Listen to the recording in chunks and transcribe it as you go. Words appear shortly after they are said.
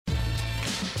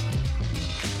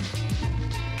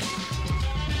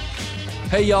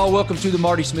Hey, y'all. Welcome to the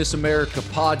Marty Smith's America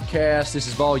podcast. This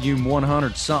is volume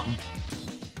 100-something.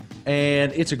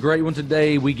 And it's a great one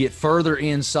today. We get further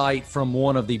insight from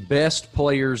one of the best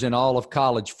players in all of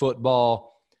college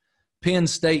football, Penn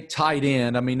State tight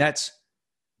end. I mean,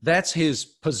 that's his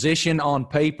position on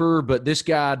paper, but this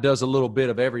guy does a little bit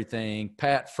of everything.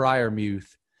 Pat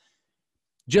Freiermuth,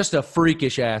 just a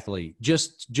freakish athlete,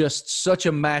 just such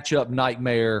a matchup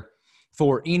nightmare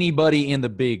for anybody in the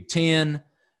Big Ten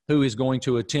who is going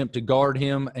to attempt to guard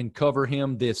him and cover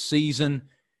him this season.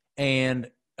 And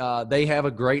they have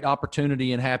a great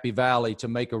opportunity in Happy Valley to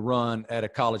make a run at a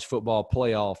college football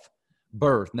playoff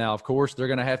berth. Now, of course, they're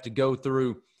going to have to go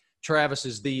through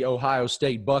Travis's the Ohio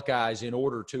State Buckeyes in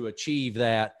order to achieve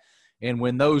that. And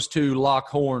when those two lock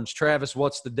horns, Travis,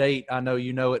 what's the date? I know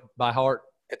you know it by heart.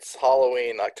 It's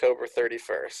Halloween, October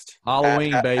 31st.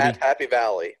 Halloween, baby. At Happy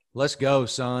Valley. Let's go,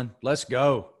 son. Let's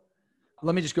go.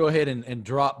 Let me just go ahead and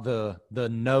drop the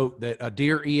note that,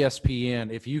 dear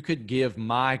ESPN, if you could give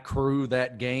my crew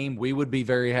that game, we would be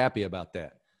very happy about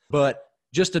that. But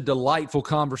just a delightful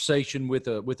conversation with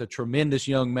a tremendous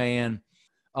young man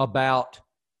about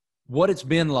what it's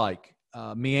been like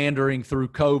meandering through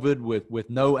COVID with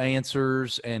no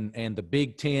answers and the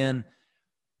Big Ten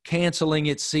canceling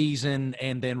its season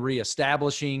and then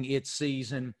reestablishing its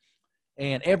season.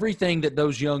 And everything that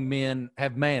those young men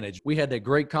have managed. We had a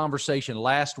great conversation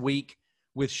last week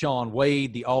with Shaun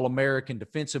Wade, the All-American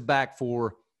defensive back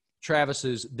for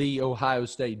Travis's the Ohio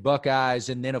State Buckeyes.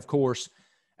 And then, of course,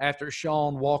 after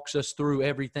Shaun walks us through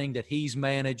everything that he's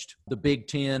managed, the Big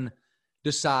Ten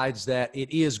decides that it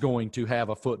is going to have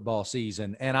a football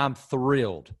season. And I'm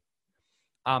thrilled.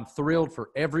 I'm thrilled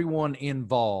for everyone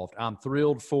involved. I'm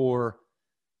thrilled for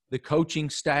the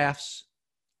coaching staffs.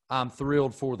 I'm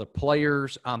thrilled for the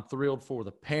players. I'm thrilled for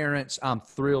the parents. I'm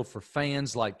thrilled for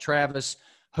fans like Travis,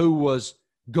 who was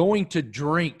going to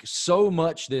drink so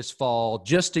much this fall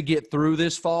just to get through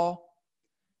this fall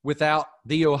without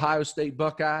the Ohio State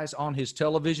Buckeyes on his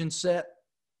television set.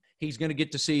 He's going to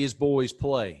get to see his boys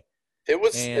play. It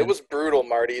was brutal,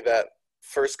 Marty, that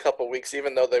first couple weeks,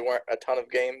 even though they weren't a ton of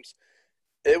games.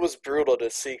 It was brutal to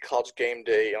see College Game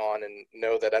Day on and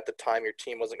know that at the time your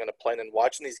team wasn't going to play. And then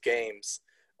watching these games,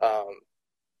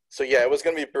 so yeah, it was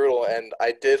going to be brutal, and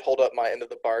I did hold up my end of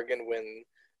the bargain when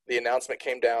the announcement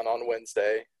came down on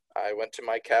Wednesday. I went to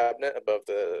my cabinet above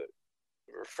the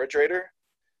refrigerator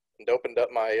and opened up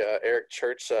my Eric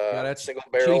Church single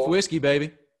barrel cheap whiskey,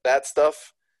 baby. That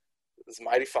stuff is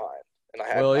mighty fine, and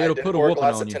it'll put a pour a whooping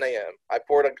glass on at you. 10 a.m.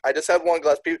 I just had one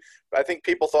glass. I think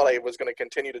people thought I was going to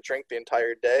continue to drink the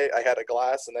entire day. I had a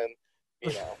glass, and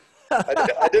then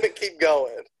I didn't keep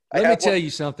going. Let me tell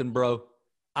you something, bro.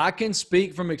 I can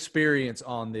speak from experience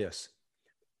on this.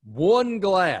 One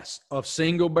glass of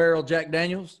single barrel Jack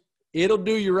Daniels, it'll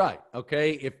do you right,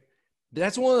 okay? If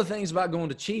that's one of the things about going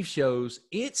to Chief shows,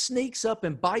 it sneaks up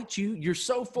and bites you. You're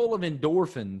so full of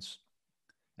endorphins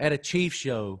at a Chief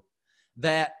show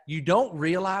that you don't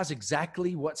realize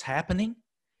exactly what's happening.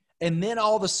 And then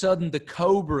all of a sudden the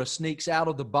cobra sneaks out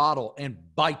of the bottle and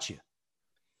bites you.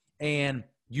 And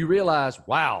you realize,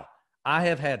 wow, I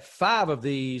have had 5 of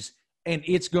these, and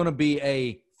it's going to be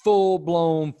a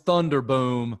full-blown thunder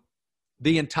boom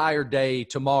the entire day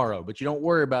tomorrow. But you don't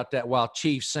worry about that while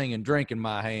Chief's singing Drink in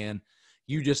My Hand.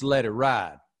 You just let it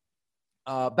ride.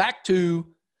 Back to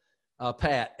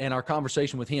Pat and our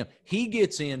conversation with him. He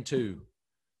gets into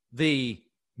the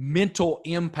mental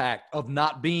impact of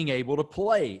not being able to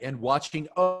play and watching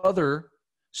other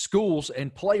schools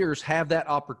and players have that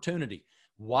opportunity.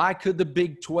 Why could the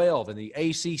Big 12 and the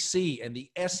ACC and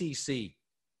the SEC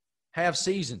have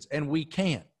seasons and we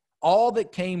can't? All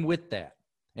that came with that.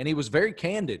 And he was very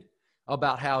candid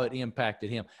about how it impacted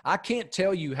him. I can't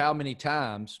tell you how many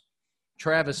times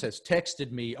Travis has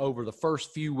texted me over the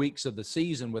first few weeks of the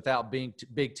season without being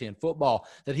Big Ten football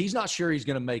that he's not sure he's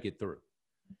going to make it through.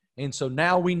 And so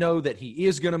now we know that he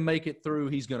is going to make it through.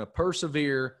 He's going to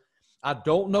persevere. I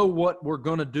don't know what we're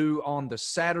going to do on the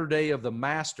Saturday of the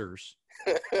Masters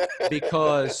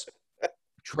because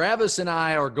Travis and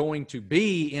I are going to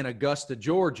be in Augusta,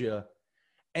 Georgia,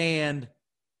 and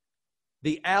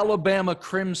the Alabama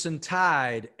Crimson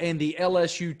Tide and the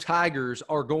LSU Tigers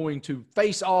are going to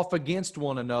face off against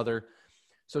one another.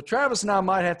 So Travis and I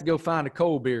might have to go find a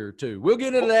cold beer or two. We'll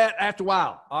get into that after a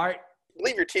while, all right?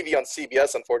 Leave your TV on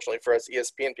CBS, unfortunately, for us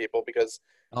ESPN people, because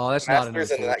that's not an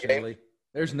Masters in that game.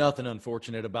 There's nothing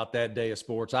unfortunate about that day of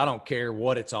sports. I don't care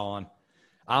what it's on.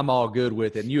 I'm all good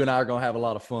with it. And you and I are going to have a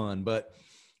lot of fun. But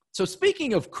so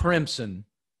speaking of Crimson,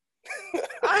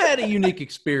 I had a unique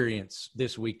experience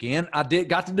this weekend.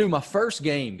 Got to do my first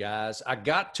game, guys. I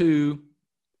got to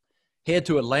head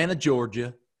to Atlanta,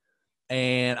 Georgia,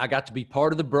 and I got to be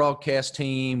part of the broadcast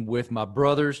team with my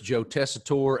brothers, Joe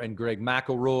Tessitore and Greg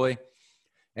McElroy,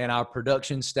 and our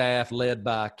production staff led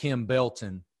by Kim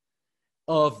Belton,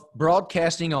 of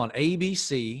broadcasting on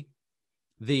ABC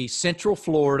the Central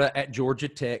Florida at Georgia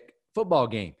Tech football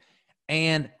game.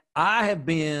 And I have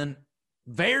been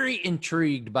very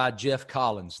intrigued by Jeff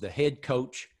Collins, the head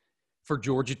coach for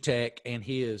Georgia Tech, and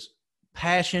his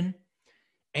passion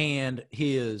and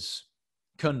his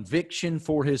conviction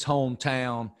for his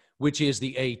hometown, which is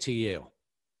the ATL.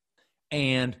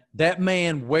 And that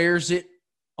man wears it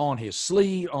on his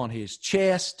sleeve, on his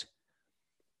chest,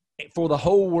 for the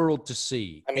whole world to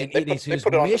see. I mean, and they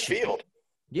put it on the field.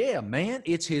 Yeah, man.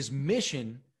 It's his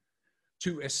mission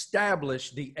to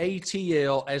establish the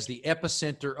ATL as the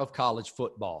epicenter of college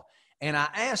football. And I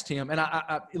asked him, and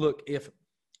I look, if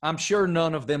I'm sure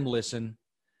none of them listen,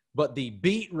 but the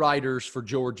beat writers for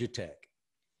Georgia Tech,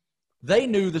 they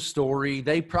knew the story.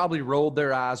 They probably rolled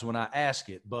their eyes when I asked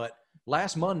it. But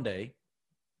last Monday,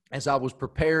 as I was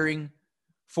preparing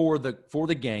for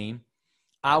the game,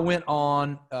 I went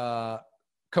on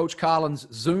Coach Collins'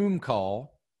 Zoom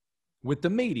call with the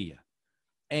media.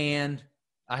 And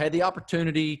I had the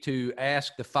opportunity to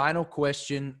ask the final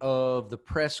question of the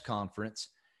press conference.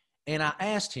 And I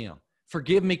asked him,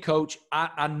 forgive me, Coach,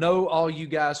 I know all you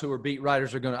guys who are beat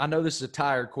writers are going to – I know this is a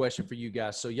tired question for you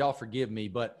guys, so y'all forgive me.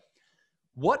 But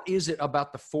what is it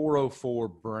about the 404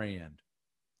 brand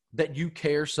that you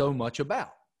care so much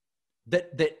about,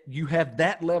 that you have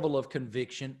that level of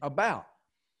conviction about?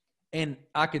 And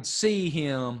I could see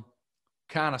him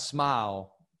kind of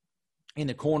smile in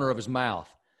the corner of his mouth.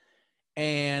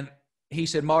 And he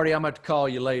said, Marty, I'm going to call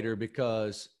you later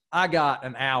because I got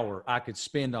an hour I could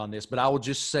spend on this, but I will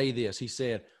just say this. He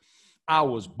said, I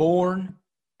was born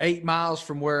 8 miles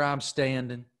from where I'm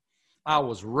standing. I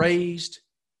was raised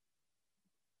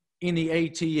in the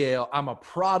ATL. I'm a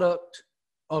product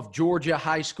of Georgia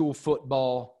high school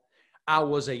football. I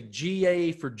was a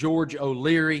GA for George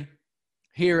O'Leary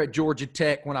here at Georgia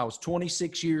Tech when I was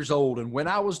 26 years old. And when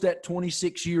I was that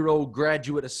 26-year-old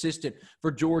graduate assistant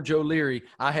for George O'Leary,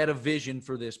 I had a vision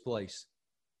for this place.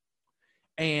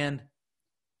 And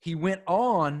he went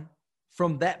on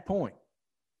from that point.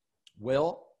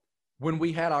 Well, when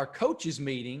we had our coaches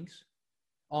meetings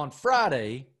on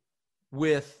Friday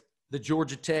with the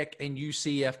Georgia Tech and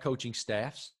UCF coaching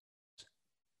staffs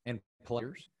and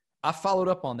players, I followed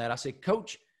up on that. I said,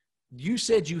 Coach, you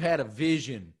said you had a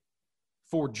vision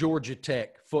for Georgia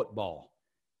Tech football.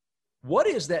 What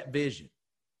is that vision?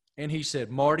 And he said,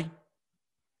 Marty,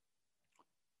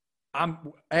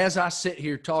 as I sit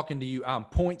here talking to you, I'm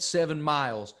 0.7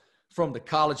 miles from the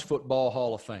College Football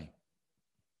Hall of Fame.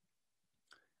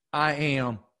 I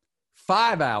am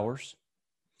 5 hours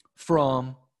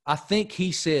from, I think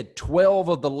he said 12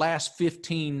 of the last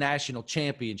 15 national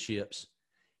championships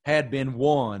had been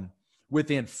won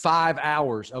within 5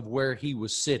 hours of where he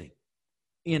was sitting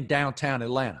in downtown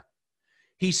Atlanta.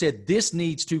 He said, this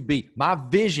needs to be, my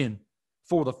vision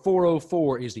for the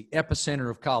 404 is the epicenter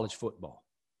of college football.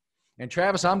 And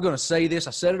Travis, I'm going to say this.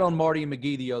 I said it on Marty and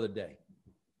McGee the other day,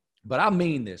 but I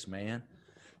mean this, man.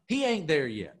 He ain't there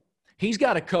yet. He's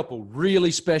got a couple really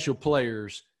special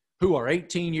players who are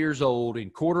 18 years old,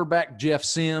 in quarterback Jeff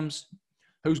Sims,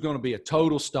 who's going to be a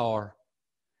total star,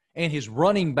 and his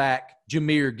running back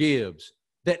Jahmyr Gibbs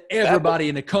that everybody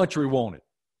in the country wanted.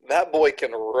 That boy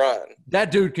can run.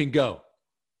 That dude can go.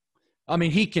 I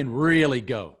mean, he can really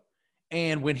go.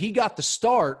 And when he got the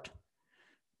start,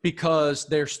 because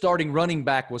their starting running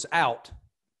back was out,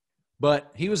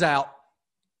 but he was out,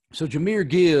 so Jahmyr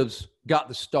Gibbs got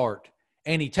the start,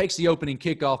 and he takes the opening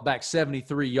kickoff back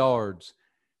 73 yards.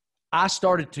 I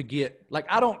started to get, like,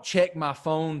 I don't check my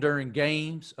phone during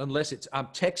games unless I'm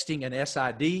texting an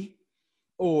SID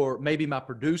or maybe my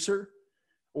producer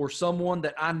or someone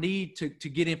that I need to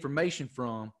get information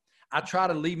from. I try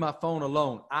to leave my phone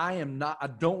alone. I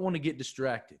don't want to get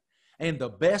distracted. And the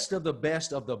best of the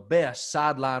best of the best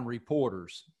sideline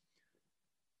reporters,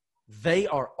 they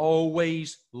are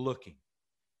always looking.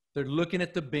 They're looking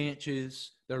at the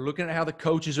benches. They're looking at how the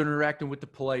coaches are interacting with the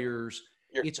players.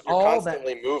 You're all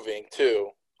constantly moving too.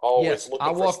 Always yes, looking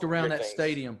I for walked around that things.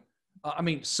 stadium,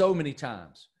 so many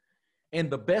times. And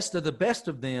the best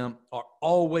of them are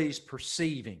always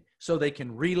perceiving so they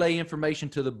can relay information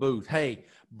to the booth. Hey,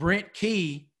 Brent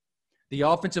Key, the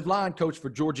offensive line coach for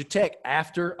Georgia Tech,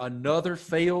 after another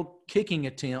failed kicking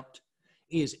attempt,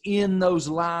 is in those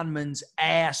linemen's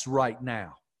ass right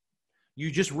now.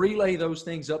 You just relay those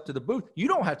things up to the booth. You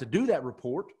don't have to do that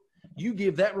report. You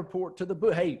give that report to the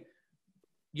booth. Hey,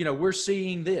 we're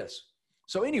seeing this.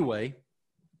 So anyway,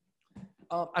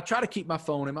 I try to keep my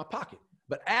phone in my pocket.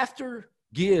 But after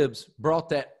Gibbs brought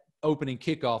that opening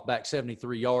kickoff back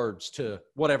 73 yards to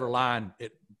whatever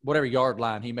yard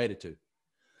line he made it to,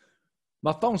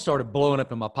 my phone started blowing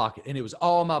up in my pocket, and it was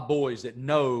all my boys that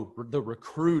know the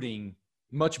recruiting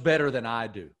much better than I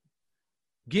do.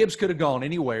 Gibbs could have gone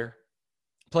anywhere,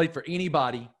 played for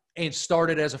anybody, and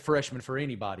started as a freshman for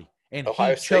anybody, and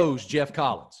he chose Jeff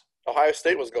Collins. Ohio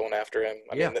State was going after him.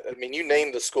 I mean, you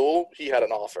named the school, he had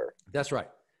an offer. That's right.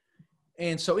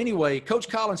 And so anyway, Coach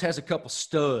Collins has a couple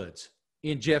studs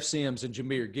in Jeff Sims and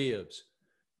Jahmyr Gibbs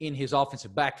in his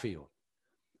offensive backfield.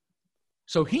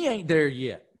 So he ain't there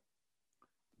yet.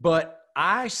 But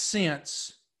I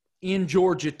sense in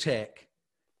Georgia Tech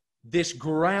this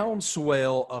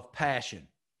groundswell of passion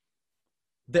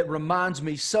that reminds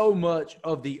me so much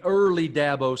of the early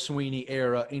Dabo Swinney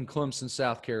era in Clemson,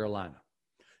 South Carolina.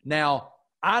 Now,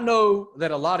 I know that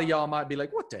a lot of y'all might be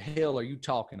like, what the hell are you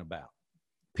talking about?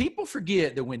 People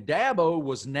forget that when Dabo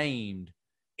was named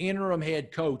interim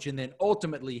head coach and then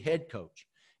ultimately head coach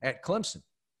at Clemson,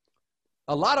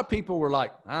 a lot of people were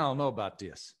like, I don't know about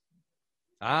this.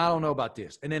 I don't know about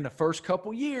this. And in the first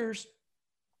couple years,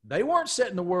 they weren't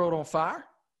setting the world on fire.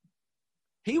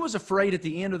 He was afraid at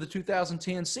the end of the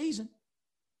 2010 season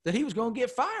that he was going to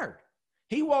get fired.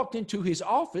 He walked into his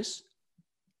office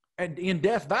in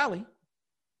Death Valley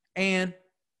and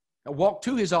walked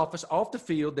to his office off the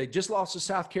field. They just lost to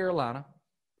South Carolina.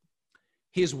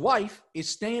 His wife is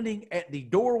standing at the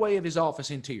doorway of his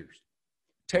office in tears.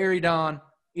 Terry Don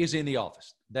is in the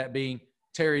office, that being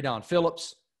Terry Don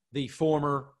Phillips, the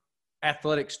former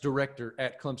athletics director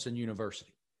at Clemson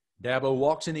University. Dabo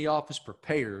walks in the office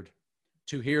prepared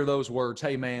to hear those words,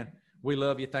 hey, man, we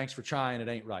love you. Thanks for trying. It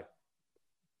ain't right.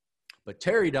 But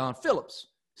Terry Don Phillips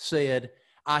said,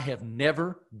 I have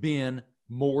never been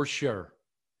more sure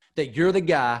that you're the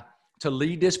guy to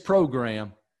lead this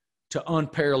program to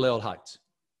unparalleled heights.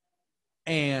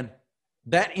 And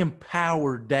that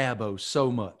empowered Dabo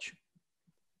so much.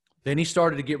 Then he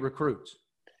started to get recruits.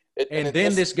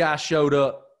 This guy showed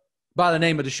up by the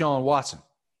name of Deshaun Watson.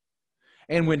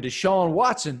 And when Deshaun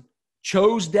Watson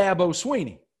chose Dabo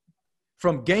Swinney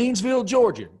from Gainesville,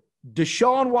 Georgia,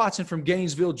 Deshaun Watson from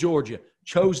Gainesville, Georgia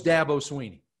chose Dabo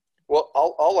Swinney. Well,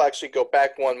 I'll actually go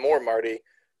back one more, Marty.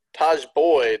 Taj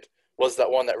Boyd was that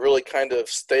one that really kind of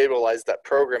stabilized that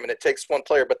program, and it takes one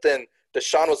player, but then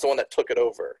Deshaun was the one that took it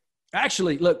over.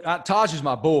 Actually, look, Taj is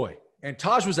my boy, and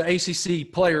Taj was the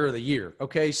ACC Player of the Year,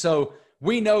 okay? So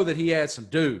we know that he had some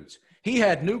dudes. He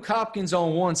had Nuke Hopkins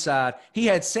on one side, he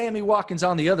had Sammy Watkins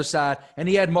on the other side, and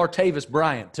he had Martavis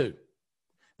Bryant too.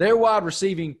 Their wide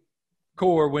receiving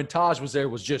core when Taj was there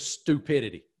was just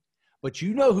stupidity. But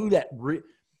you know who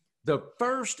the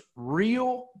first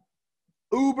real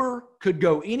Uber could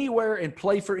go anywhere and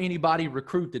play for anybody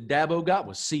recruit that Dabo got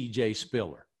was C.J.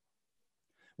 Spiller.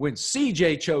 When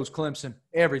C.J. chose Clemson,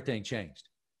 everything changed.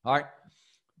 All right?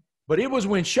 But it was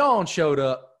when Sean showed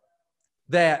up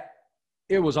that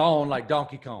it was on like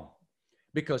Donkey Kong,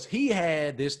 because he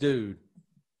had this dude.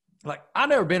 Like, I've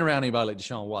never been around anybody like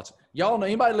Deshaun Watson. Y'all know,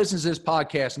 anybody listens to this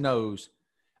podcast knows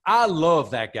I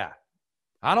love that guy.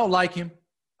 I don't like him.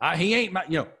 He ain't my,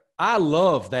 I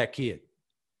love that kid.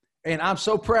 And I'm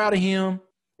so proud of him.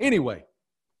 Anyway,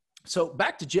 so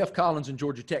back to Jeff Collins and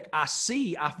Georgia Tech. I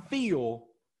feel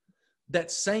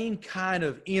that same kind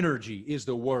of energy is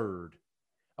the word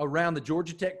around the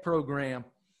Georgia Tech program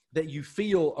that you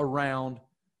feel around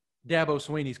Dabo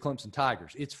Swinney's Clemson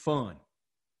Tigers. It's fun.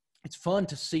 It's fun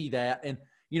to see that. And,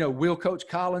 will Coach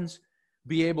Collins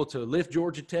be able to lift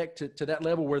Georgia Tech to that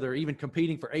level where they're even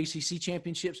competing for ACC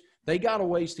championships? They got a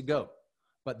ways to go.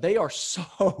 But they are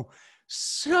so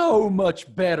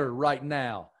much better right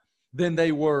now than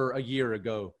they were a year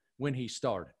ago when he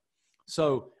started.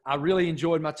 So I really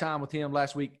enjoyed my time with him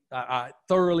last week. I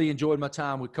thoroughly enjoyed my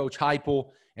time with Coach Heupel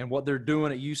and what they're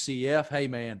doing at UCF. Hey,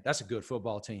 man, that's a good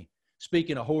football team.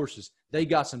 Speaking of horses, they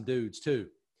got some dudes too.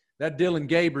 That Dylan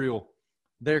Gabriel,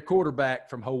 their quarterback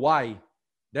from Hawaii,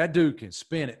 that dude can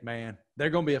spin it, man. They're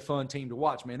going to be a fun team to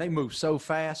watch, man. They move so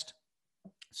fast.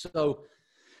 So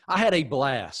I had a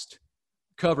blast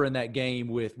covering that game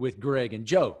with Greg and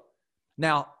Joe.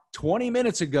 Now, 20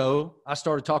 minutes ago, I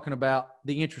started talking about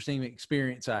the interesting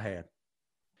experience I had.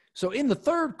 So in the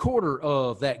third quarter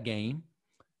of that game,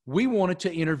 we wanted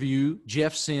to interview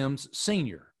Jeff Sims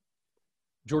Sr.,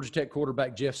 Georgia Tech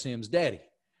quarterback Jeff Sims' daddy,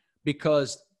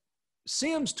 because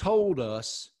Sims told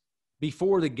us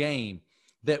before the game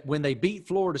that when they beat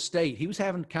Florida State, he was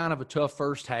having kind of a tough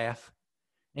first half,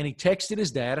 and he texted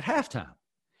his dad at halftime.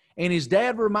 And his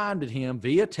dad reminded him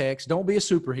via text, don't be a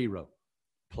superhero.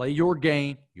 Play your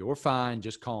game. You're fine.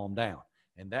 Just calm down.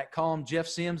 And that calmed Jeff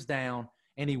Sims down,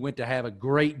 and he went to have a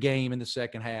great game in the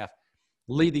second half,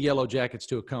 lead the Yellow Jackets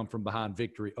to a come-from-behind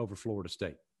victory over Florida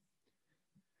State.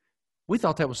 We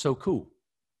thought that was so cool.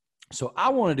 So I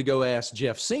wanted to go ask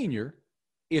Jeff Sr.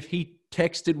 if he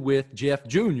texted with Jeff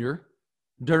Jr.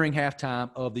 during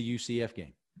halftime of the UCF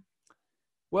game.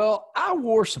 Well, I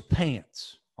wore some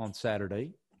pants on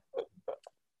Saturday.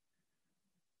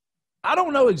 I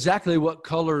don't know exactly what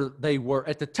color they were.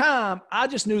 At the time, I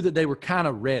just knew that they were kind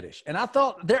of reddish. And I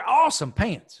thought, they're awesome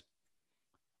pants.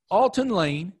 Alton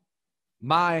Lane,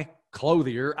 my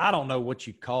clothier, I don't know what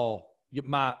you call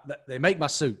they make my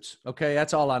suits. Okay,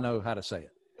 that's all I know how to say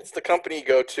it. It's the company you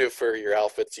go to for your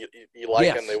outfits. You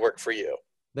like them, they work for you.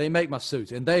 They make my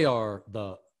suits, and they are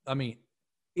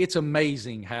it's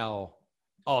amazing how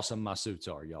awesome my suits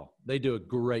are, y'all. They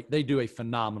do a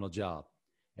phenomenal job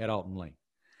at Alton Lane.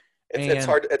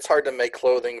 It's hard to make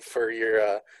clothing for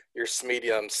your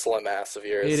medium slim ass of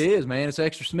yours. It is, man. It's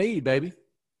extra Smeed, baby.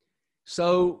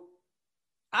 So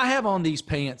I have on these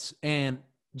pants, and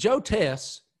Joe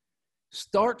Tess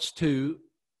starts to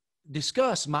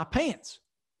discuss my pants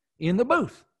in the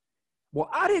booth. Well,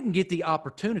 I didn't get the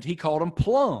opportunity. He called them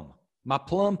plum, my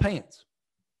plum pants.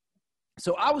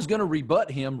 So I was going to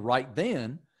rebut him right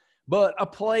then, but a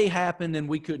play happened and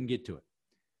we couldn't get to it.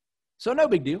 So no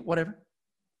big deal, whatever.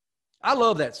 I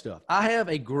love that stuff. I have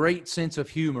a great sense of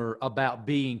humor about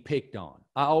being picked on.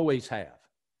 I always have.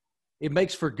 It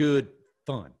makes for good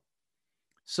fun.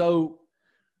 So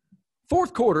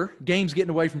fourth quarter, game's getting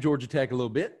away from Georgia Tech a little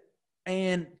bit,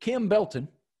 and Kim Belton,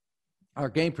 our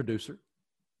game producer,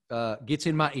 gets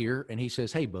in my ear, and he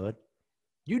says, "Hey, bud,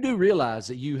 you do realize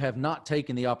that you have not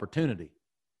taken the opportunity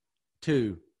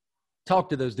to talk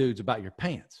to those dudes about your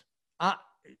pants.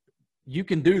 You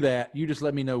can do that. You just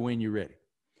let me know when you're ready."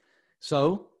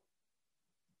 So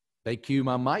they cue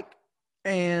my mic,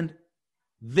 and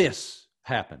this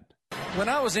happened. When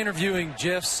I was interviewing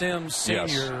Jeff Sims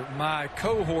Sr., my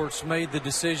cohorts made the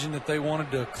decision that they wanted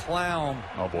to clown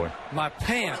my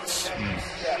pants.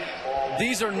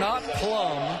 These are not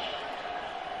plum.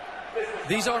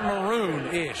 These are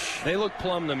maroon-ish. They look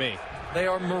plum to me. They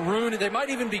are maroon. They might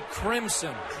even be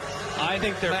crimson. I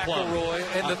think they're McElroy. plum.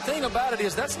 And the thing about it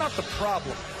is that's not the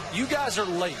problem. You guys are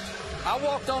late. I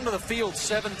walked onto the field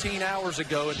 17 hours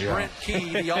ago, and Brent Key,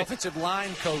 the offensive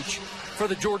line coach for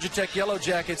the Georgia Tech Yellow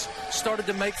Jackets, started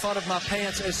to make fun of my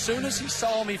pants as soon as he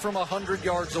saw me from 100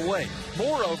 yards away.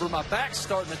 Moreover, my back's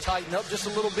starting to tighten up just a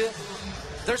little bit.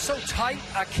 They're so tight,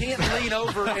 I can't lean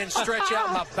over and stretch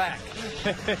out my back.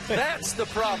 That's the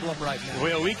problem right now.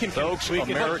 Well, we can, folks,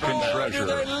 American treasure. Do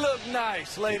they look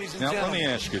nice, ladies and gentlemen? Now, let me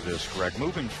ask you this, Greg.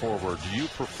 Moving forward, do you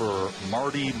prefer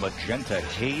Marty Magenta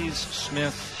Hayes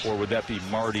Smith, or would that be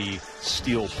Marty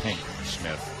Steel Pink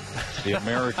Smith, the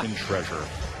American treasure?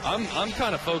 I'm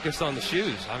kind of focused on the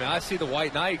shoes. I mean, I see the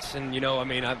white Nikes, and,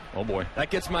 oh, boy.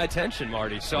 That gets my attention,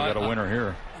 Marty. So we got a winner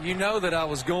here. You know that I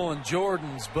was going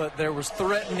Jordans, but there was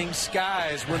threatening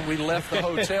skies when we left the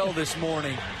hotel this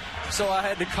morning. So I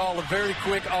had to call a very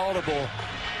quick audible.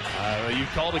 You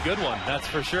called a good one, that's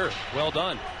for sure. Well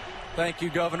done. Thank you,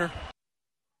 Governor.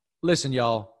 Listen,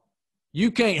 y'all,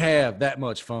 you can't have that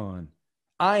much fun.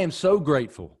 I am so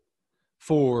grateful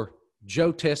for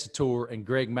Joe Tessitore and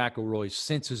Greg McElroy's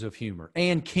senses of humor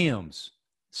and Kim's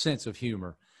sense of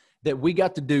humor that we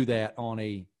got to do that on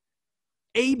a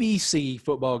ABC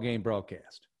football game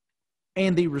broadcast.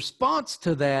 And the response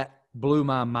to that blew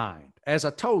my mind. As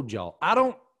I told y'all, I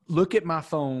don't look at my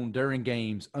phone during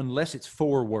games unless it's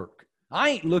for work. I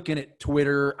ain't looking at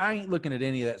Twitter. I ain't looking at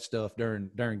any of that stuff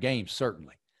during games,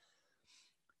 certainly.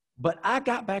 But I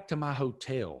got back to my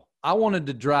hotel. I wanted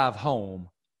to drive home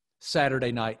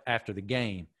Saturday night after the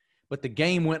game, but the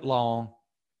game went long.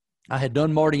 I had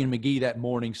done Marty and McGee that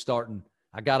morning starting.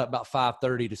 I got up about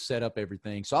 5:30 to set up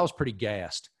everything, so I was pretty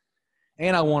gassed,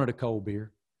 and I wanted a cold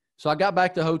beer. So I got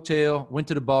back to the hotel, went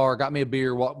to the bar, got me a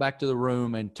beer, walked back to the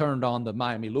room, and turned on the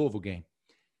Miami-Louisville game.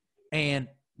 And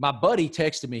my buddy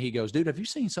texted me. He goes, "Dude, have you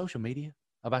seen social media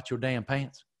about your damn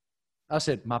pants?" I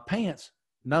said, "My pants?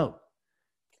 No."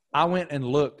 I went and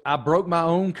looked. I broke my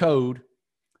own code.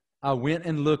 I went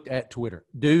and looked at Twitter.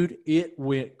 Dude, it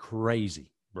went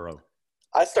crazy, bro.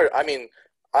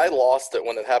 I lost it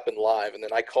when it happened live, and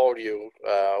then I called you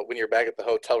when you were back at the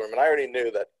hotel room, and I already knew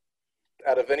that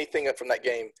out of anything from that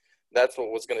game, that's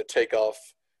what was going to take off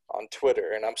on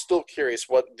Twitter. And I'm still curious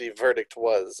what the verdict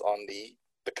was on the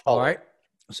color. All right.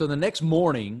 So the next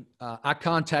morning, I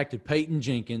contacted Peyton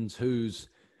Jenkins, who's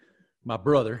my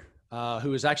brother,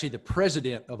 who is actually the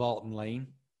president of Alton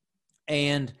Lane.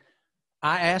 And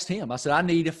I asked him, I said, "I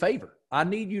need a favor. I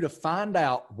need you to find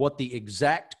out what the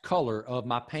exact color of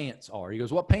my pants are. He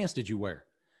goes, what pants did you wear?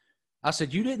 I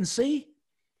said, you didn't see?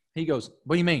 He goes,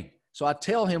 what do you mean? So I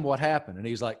tell him what happened, and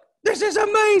he's like, this is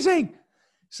amazing.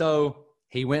 So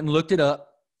he went and looked it up.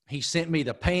 He sent me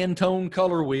the Pantone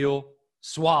color wheel,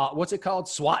 what's it called?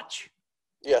 Swatch?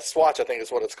 Yeah, Swatch, I think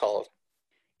is what it's called.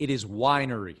 It is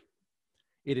winery.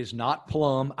 It is not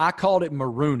plum. I called it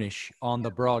maroonish on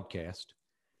the broadcast.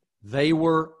 They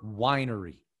were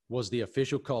winery was the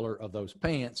official color of those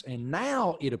pants. And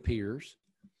now it appears,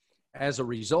 as a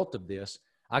result of this,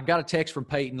 I got a text from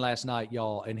Peyton last night,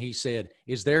 y'all, and he said,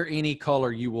 is there any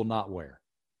color you will not wear?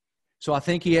 So I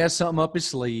think he has something up his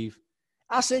sleeve.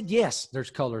 I said, yes, there's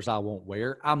colors I won't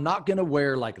wear. I'm not going to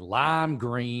wear like lime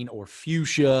green or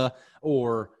fuchsia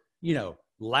or,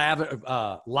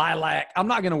 lilac. I'm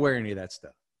not going to wear any of that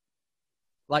stuff.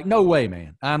 Like, no way,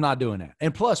 man. I'm not doing that.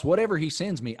 And plus, whatever he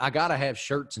sends me, I got to have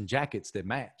shirts and jackets that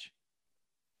match.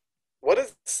 What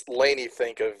does Lainey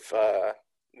think of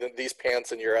these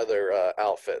pants and your other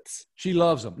outfits? She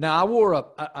loves them. Now,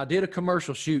 I did a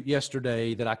commercial shoot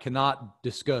yesterday that I cannot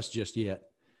discuss just yet,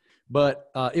 but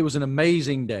it was an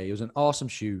amazing day. It was an awesome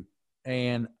shoot,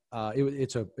 and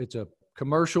it's a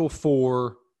commercial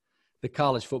for the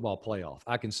college football playoff.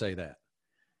 I can say that.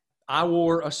 I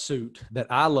wore a suit that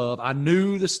I love. I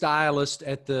knew the stylist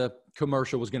at the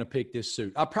commercial was going to pick this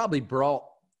suit. I probably brought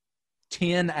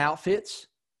 10 outfits,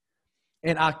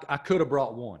 and I could have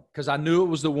brought one because I knew it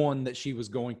was the one that she was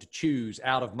going to choose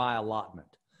out of my allotment.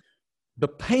 The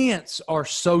pants are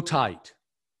so tight.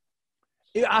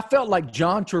 I felt like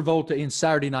John Travolta in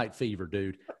Saturday Night Fever,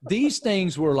 dude. These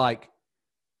things were like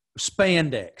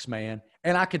spandex, man.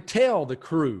 And I could tell the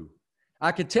crew.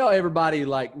 I could tell everybody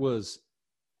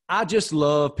I just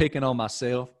love picking on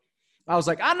myself. I was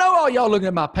like, I know all y'all looking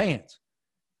at my pants.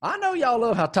 I know y'all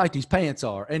love how tight these pants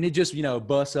are. And it just,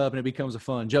 busts up and it becomes a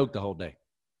fun joke the whole day.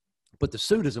 But the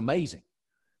suit is amazing.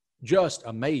 Just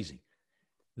amazing.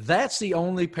 That's the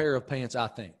only pair of pants I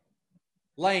think.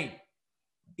 Lane,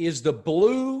 is the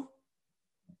blue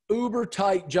uber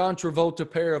tight John Travolta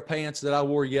pair of pants that I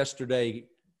wore yesterday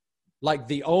like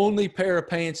the only pair of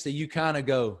pants that you kind of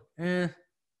go,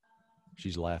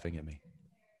 She's laughing at me.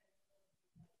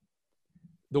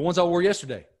 The ones I wore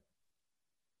yesterday.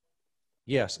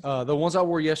 Yes, the ones I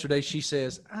wore yesterday, she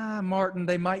says, Martin,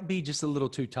 they might be just a little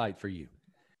too tight for you.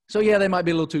 So, yeah, they might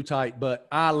be a little too tight, but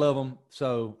I love them.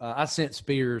 So I sent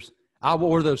Spears. I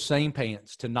wore those same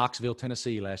pants to Knoxville,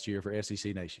 Tennessee last year for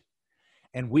SEC Nation.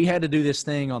 And we had to do this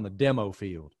thing on the demo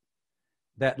field,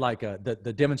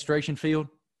 the demonstration field.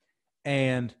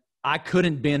 And I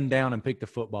couldn't bend down and pick the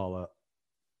football up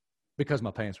because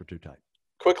my pants were too tight.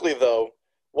 Quickly, though,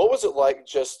 what was it like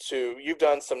you've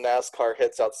done some NASCAR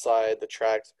hits outside the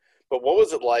tracks, but what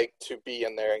was it like to be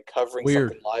in there and covering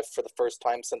something live for the first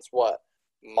time since what?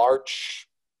 March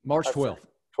 12th.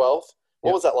 12th?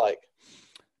 What was that like?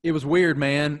 It was weird,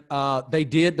 man.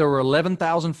 There were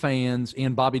 11,000 fans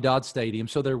in Bobby Dodd Stadium,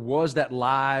 so there was that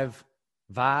live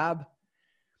vibe.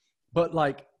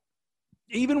 But,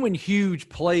 even when huge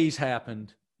plays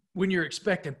happened, when you're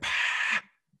expecting,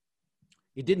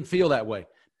 it didn't feel that way.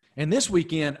 And this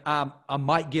weekend, I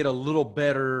might get a little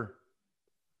better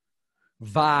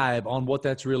vibe on what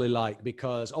that's really like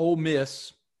because Ole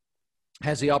Miss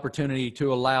has the opportunity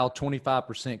to allow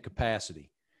 25%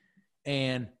 capacity.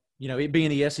 And, it being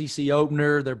the SEC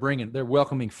opener, they're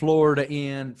welcoming Florida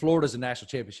in. Florida's a national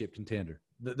championship contender.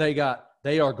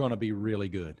 They are going to be really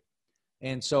good.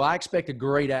 And so I expect a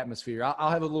great atmosphere. I'll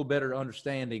have a little better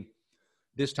understanding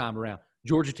this time around.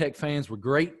 Georgia Tech fans were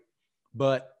great,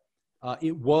 but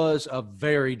it was a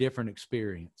very different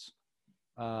experience.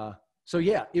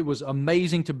 It was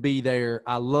amazing to be there.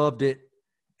 I loved it,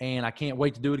 and I can't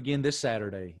wait to do it again this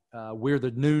Saturday. We're the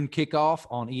noon kickoff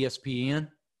on ESPN.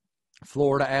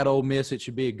 Florida at Ole Miss. It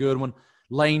should be a good one.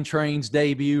 Lane Train's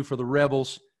debut for the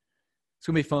Rebels. It's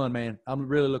going to be fun, man. I'm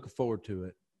really looking forward to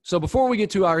it. So before we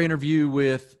get to our interview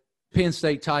with Penn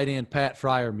State tight end Pat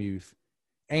Freiermuth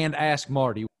and Ask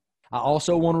Marty, I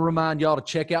also want to remind y'all to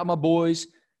check out my boys,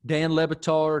 Dan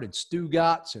Lebitard and Stu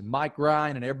Gotts and Mike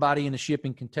Ryan and everybody in the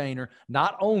shipping container.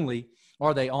 Not only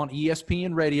are they on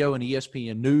ESPN Radio and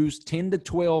ESPN News 10 to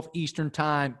 12 Eastern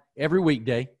Time every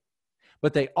weekday,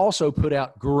 but they also put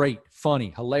out great,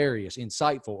 funny, hilarious,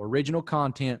 insightful, original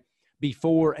content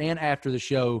before and after the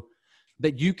show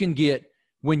that you can get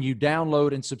when you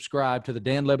download and subscribe to the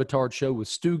Dan Lebitard Show with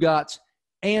Stu Gotts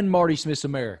and Marty Smith's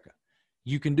America.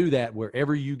 You can do that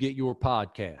wherever you get your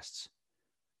podcasts.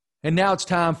 And now it's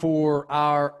time for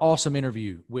our awesome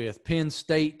interview with Penn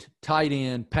State tight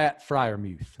end Pat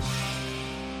Freiermuth.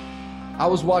 I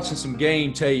was watching some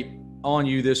game tape on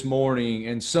you this morning,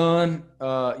 and son,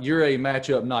 you're a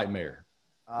matchup nightmare.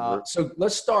 So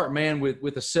let's start, man,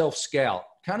 with a self-scout.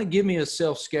 Kind of give me a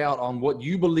self-scout on what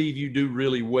you believe you do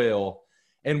really well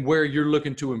and where you're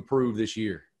looking to improve this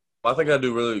year. I think I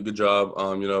do a really good job,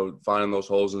 finding those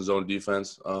holes in zone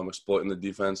defense, exploiting the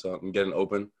defense, and getting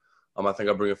open. I think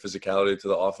I bring a physicality to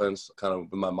the offense, kind of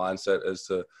with my mindset as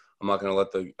to I'm not going to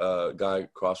let the guy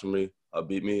across from me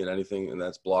beat me in anything, and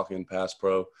that's blocking, pass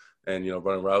pro, and,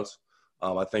 running routes.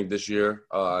 I think this year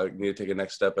I need to take a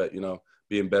next step at,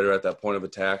 being better at that point of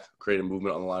attack, creating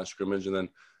movement on the line of scrimmage, and then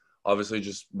obviously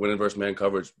just winning versus man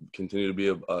coverage, continue to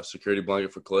be a security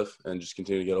blanket for Cliff, and just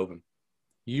continue to get open.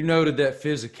 You noted that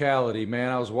physicality,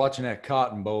 man. I was watching that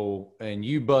Cotton Bowl, and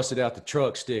you busted out the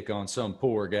truck stick on some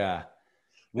poor guy.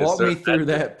 Walk me through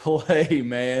that play,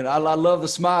 man. I love the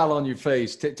smile on your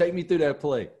face. Take me through that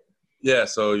play. Yeah,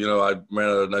 so, I ran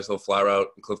a nice little fly route,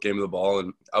 and Cliff gave me the ball,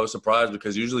 and I was surprised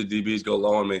because usually DBs go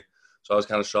low on me. So I was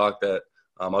kind of shocked that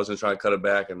I was going to try and cut it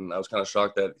back, and I was kind of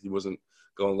shocked that he wasn't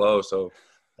going low. So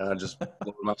I just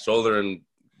lowered my shoulder and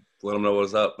let him know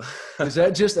what's up. Is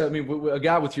that just – I mean, a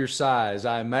guy with your size,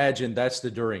 I imagine that's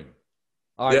the dream.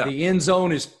 All right, yeah. The end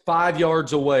zone is 5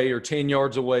 yards away or 10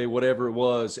 yards away, whatever it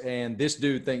was, and this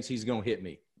dude thinks he's going to hit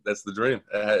me. That's the dream.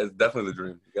 It's definitely the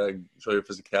dream. You got to show your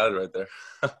physicality right there.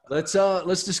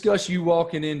 Let's discuss you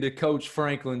walking into Coach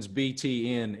Franklin's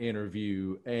BTN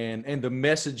interview and the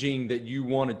messaging that you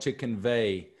wanted to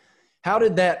convey. How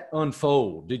did that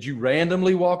unfold? Did you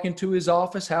randomly walk into his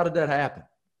office? How did that happen?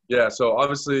 Yeah, so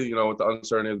obviously, with the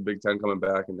uncertainty of the Big Ten coming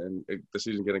back and the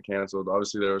season getting canceled,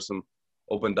 obviously there was some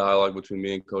open dialogue between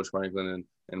me and Coach Franklin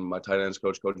and my tight ends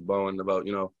coach, Coach Bowen, about,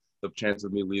 the chance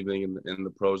of me leaving and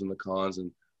the pros and the cons. And,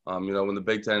 when the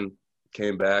Big Ten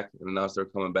came back and announced they're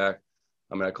coming back,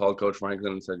 I called Coach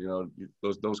Franklin and said,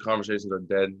 those conversations are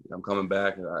dead. I'm coming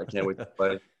back. And I can't wait to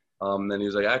play. Then he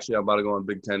was like, actually, I'm about to go on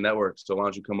Big Ten Network. So why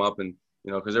don't you come up and,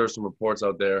 because there were some reports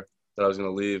out there that I was going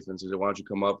to leave. And so he said, why don't you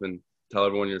come up and tell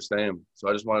everyone you're staying. So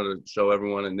I just wanted to show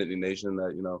everyone in Nittany Nation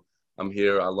that, I'm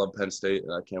here. I love Penn State,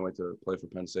 and I can't wait to play for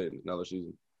Penn State another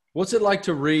season. What's it like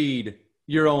to read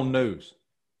your own news?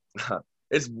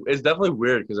 It's definitely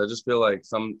weird because I just feel like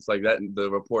it's like that.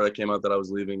 The report that came out that I was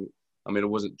leaving, it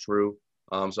wasn't true.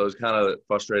 So it was kind of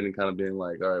frustrating, kind of being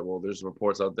like, all right, well, there's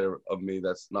reports out there of me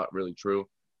that's not really true.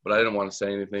 But I didn't want to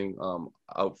say anything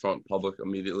out front public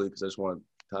immediately because I just wanted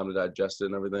time to digest it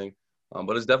and everything.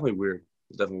 But it's definitely weird.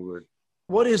 It's definitely weird.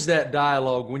 What is that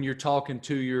dialogue when you're talking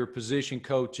to your position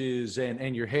coaches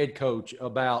and your head coach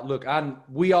about, look,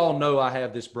 we all know I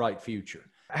have this bright future.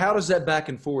 How does that back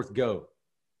and forth go?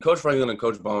 Coach Franklin and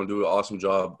Coach Bowen do an awesome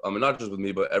job. Not just with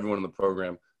me, but everyone in the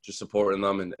program, just supporting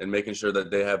them and making sure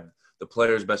that they have the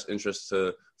players' best interests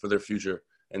for their future.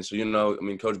 And so,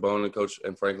 Coach Bowen and Coach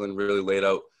Franklin really laid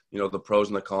out, the pros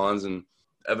and the cons. And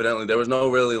evidently there was no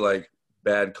really like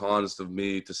bad cons of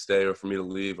me to stay or for me to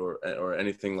leave or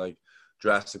anything like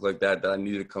drastic like that I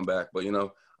needed to come back. But,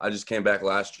 I just came back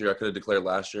last year. I could have declared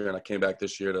last year, and I came back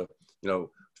this year to,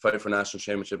 fight for national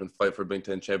championship and fight for Big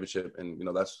Ten championship. And,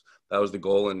 that was the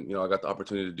goal. And, I got the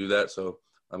opportunity to do that. So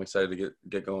I'm excited to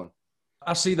get going.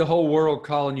 I see the whole world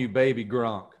calling you Baby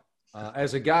Gronk.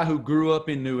 As a guy who grew up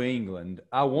in New England,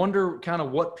 I wonder kind of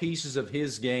what pieces of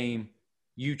his game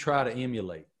you try to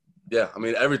emulate. Yeah,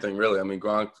 everything really.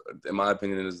 Gronk, in my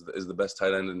opinion, is the best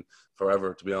tight end in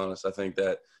forever, to be honest. I think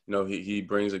that, he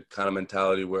brings a kind of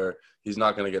mentality where he's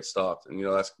not going to get stopped. And,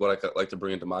 that's what I like to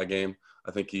bring into my game. I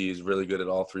think he's really good at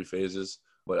all three phases.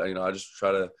 But, I just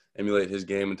try to emulate his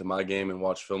game into my game and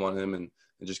watch film on him and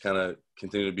just kind of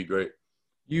continue to be great.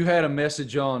 You had a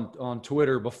message on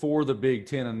Twitter before the Big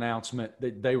Ten announcement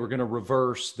that they were going to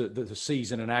reverse the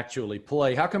season and actually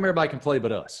play. How come everybody can play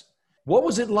but us? What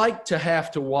was it like to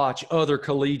have to watch other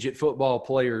collegiate football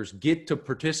players get to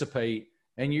participate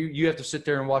and you have to sit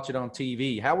there and watch it on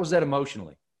TV? How was that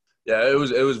emotionally? Yeah, it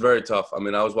was very tough. I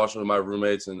was watching with my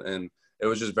roommates and it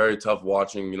was just very tough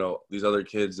watching, these other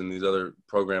kids and these other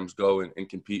programs go and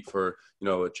compete for,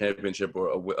 a championship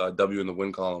or a W in the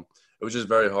win column. It was just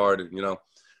very hard,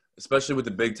 especially with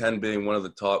the Big Ten being one of the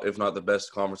top, if not the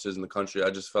best conferences in the country. I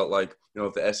just felt like,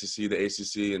 if the SEC, the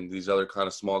ACC, and these other kind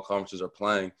of small conferences are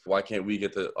playing, why can't we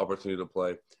get the opportunity to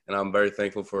play? And I'm very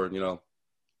thankful for,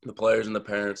 the players and the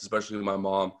parents, especially my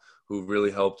mom, who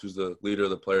really helped, who's the leader of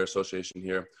the Player Association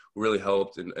here, who really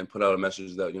helped and put out a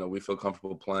message that, we feel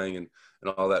comfortable playing and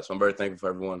all that. So I'm very thankful for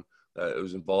everyone that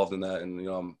was involved in that. And,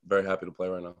 I'm very happy to play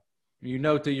right now. You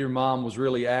note that your mom was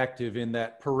really active in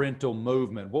that parental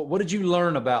movement. What did you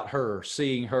learn about her,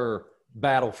 seeing her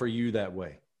battle for you that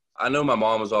way? I know my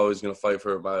mom was always going to fight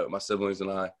for my siblings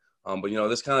and I. But,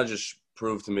 this kind of just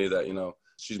proved to me that,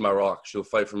 she's my rock. She'll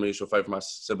fight for me. She'll fight for my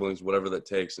siblings, whatever that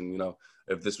takes. And, you know,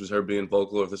 if this was her being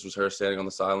vocal or if this was her standing on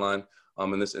the sideline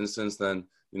in this instance, then,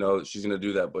 you know, she's going to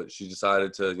do that. But she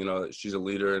decided to, you know, she's a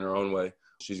leader in her own way.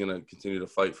 She's going to continue to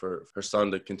fight for her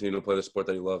son to continue to play the sport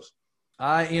that he loves.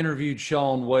 I interviewed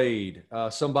Shaun Wade,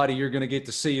 somebody you're going to get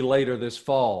to see later this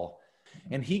fall.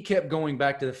 And he kept going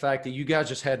back to the fact that you guys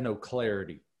just had no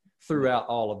clarity throughout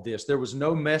all of this. There was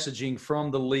no messaging from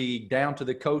the league down to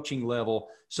the coaching level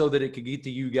so that it could get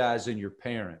to you guys and your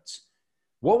parents.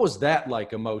 What was that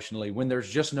like emotionally when there's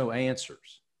just no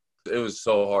answers? It was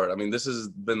so hard. I mean, this has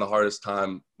been the hardest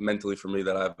time mentally for me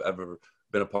that I've ever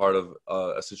been a part of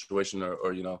a situation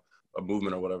or, you know, a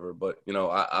movement or whatever. But, you know,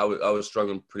 I was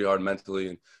struggling pretty hard mentally,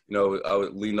 and, you know, I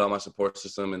leaned on my support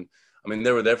system, and I mean,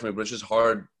 they were there for me, but it's just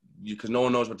hard because no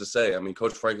one knows what to say. I mean,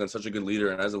 Coach Franklin's such a good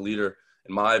leader, and as a leader,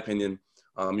 in my opinion,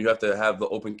 you have to have the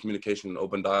open communication and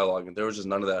open dialogue, and there was just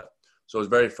none of that. So it was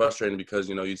very frustrating because,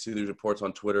 you know, you'd see these reports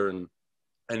on Twitter and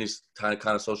any kind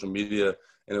of social media,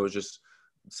 and it was just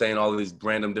saying all of these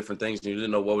random different things, and you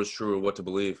didn't know what was true or what to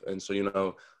believe. And so, you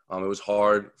know, it was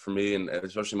hard for me and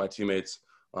especially my teammates.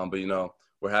 But, you know,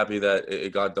 we're happy that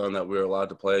it got done, that we were allowed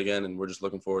to play again, and we're just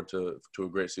looking forward to a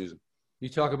great season. You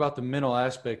talk about the mental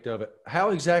aspect of it. How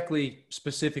exactly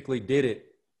specifically did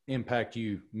it impact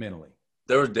you mentally?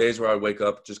 There were days where I'd wake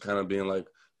up just kind of being like,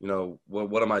 you know,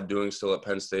 what am I doing still at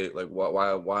Penn State? Like,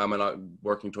 why am I not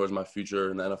working towards my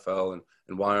future in the NFL?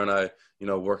 And why aren't I, you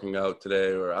know, working out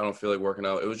today? Or I don't feel like working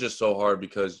out. It was just so hard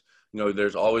because, you know,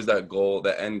 there's always that goal,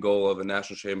 that end goal of a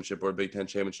national championship or a Big Ten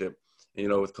championship. And, you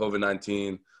know, with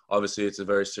COVID-19, obviously it's a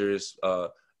very serious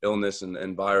illness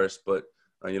and virus, but,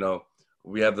 you know,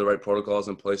 we have the right protocols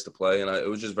in place to play. And it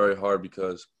was just very hard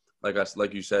because,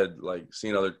 like you said, like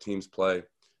seeing other teams play,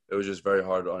 it was just very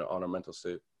hard on our mental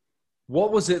state.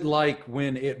 What was it like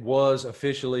when it was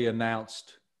officially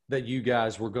announced that you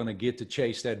guys were going to get to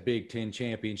chase that Big Ten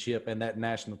championship and that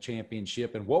national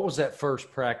championship? And what was that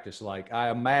first practice like? I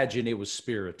imagine it was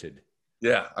spirited.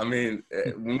 Yeah, I mean,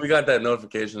 when we got that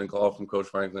notification and call from Coach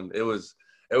Franklin, it was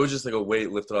just like a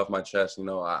weight lifted off my chest. You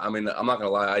know, I mean, I'm not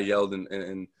gonna lie, I yelled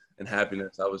in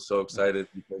happiness. I was so excited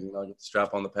because, you know, I get to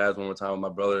strap on the pads one more time with my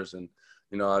brothers, and,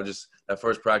 you know, that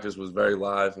first practice was very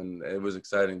live, and it was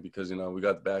exciting because, you know, we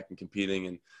got back and competing,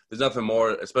 and there's nothing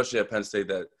more, especially at Penn State,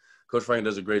 that Coach Franklin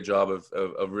does a great job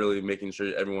of really making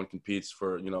sure everyone competes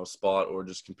for, you know, a spot or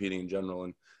just competing in general.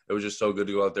 And it was just so good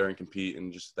to go out there and compete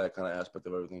and just that kind of aspect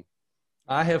of everything.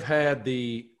 I have had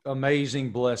the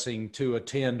amazing blessing to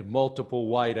attend multiple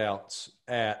whiteouts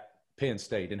at Penn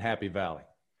State in Happy Valley.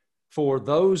 For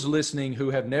those listening who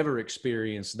have never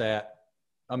experienced that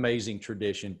amazing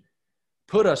tradition,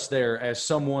 put us there as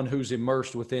someone who's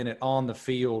immersed within it on the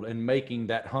field and making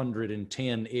that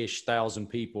 110-ish thousand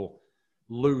people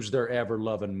lose their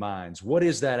ever-loving minds. What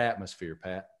is that atmosphere,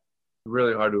 Pat?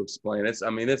 Really hard to explain. It's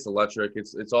electric.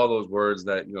 It's all those words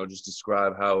that, you know, just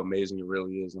describe how amazing it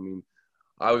really is. I mean,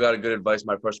 I got a good advice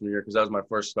my freshman year because that was my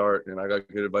first start, and I got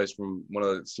good advice from one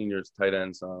of the seniors, tight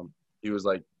ends. He was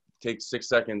like, take 6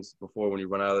 seconds before when you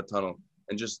run out of the tunnel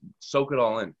and just soak it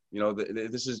all in. You know,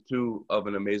 this is too of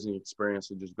an amazing experience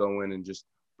to just go in and just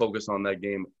focus on that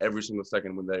game every single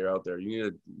second when you're out there. You need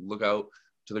to look out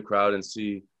to the crowd and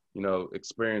see, you know,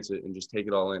 experience it and just take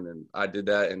it all in. And I did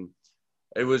that, and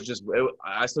it was just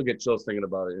I still get chills thinking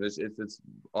about it. And it's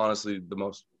honestly the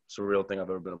most surreal thing I've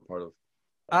ever been a part of.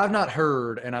 I've not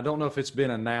heard, and I don't know if it's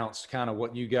been announced kind of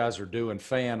what you guys are doing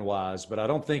fan-wise, but I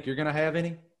don't think you're going to have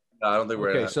any? No, I don't think we're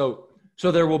okay, going to.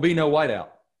 So there will be no whiteout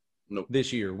Nope.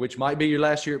 this year, which might be your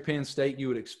last year at Penn State. You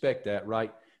would expect that,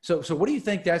 right? So what do you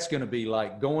think that's going to be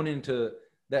like going into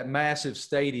that massive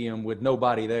stadium with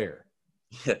nobody there?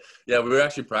 Yeah, we were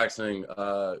actually practicing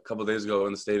a couple of days ago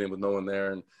in the stadium with no one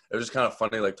there, and it was just kind of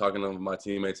funny, like talking to my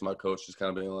teammates and my coach, just kind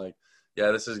of being like, yeah,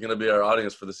 this is going to be our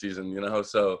audience for the season, you know?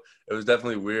 So it was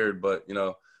definitely weird, but, you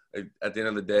know, at the end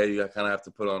of the day, you kind of have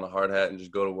to put on a hard hat and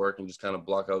just go to work and just kind of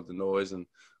block out the noise and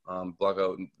block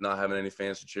out not having any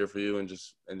fans to cheer for you and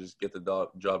just get the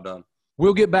job done.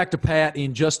 We'll get back to Pat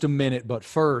in just a minute, but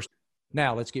first,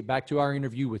 now let's get back to our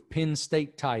interview with Penn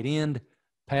State tight end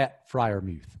Pat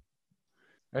Freiermuth.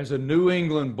 As a New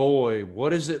England boy,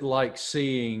 what is it like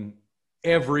seeing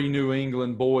every New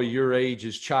England boy your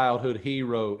age's childhood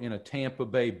hero in a Tampa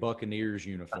Bay Buccaneers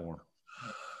uniform?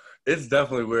 It's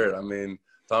definitely weird. I mean,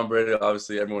 Tom Brady,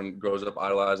 obviously everyone grows up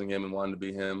idolizing him and wanting to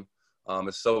be him.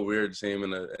 It's so weird seeing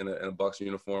him in a Bucs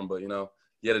uniform, but, you know,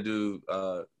 he had to do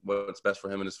what's best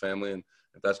for him and his family. And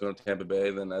if that's going to Tampa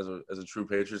Bay, then as a true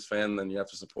Patriots fan, then you have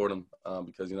to support him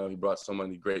because, you know, he brought so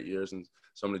many great years and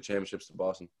so many championships to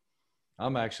Boston.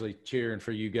 I'm actually cheering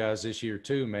for you guys this year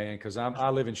too, man, because I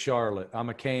live in Charlotte. I'm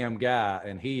a Cam guy,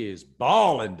 and he is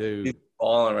balling, dude. He's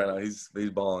balling right now. He's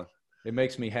balling. It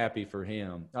makes me happy for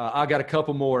him. I got a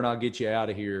couple more, and I'll get you out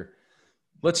of here.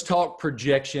 Let's talk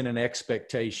projection and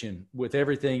expectation with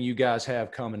everything you guys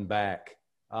have coming back.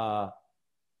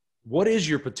 What is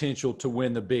your potential to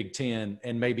win the Big Ten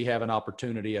and maybe have an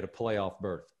opportunity at a playoff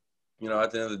berth? You know,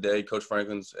 at the end of the day, Coach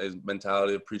Franklin's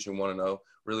mentality of preaching 1-0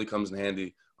 really comes in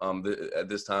handy at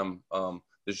this time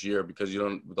this year, because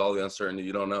with all the uncertainty,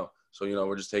 you don't know. So, you know,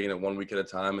 we're just taking it 1 week at a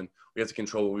time, and we have to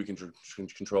control what we can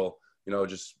control. You know,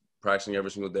 just practicing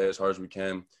every single day as hard as we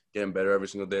can, getting better every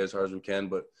single day as hard as we can.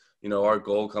 But, you know, our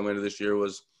goal coming into this year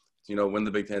was, you know, win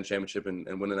the Big Ten championship and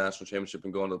win the national championship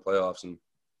and go into the playoffs. And,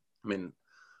 I mean,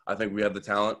 I think we have the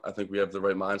talent. I think we have the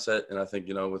right mindset. And I think,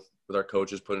 you know, with our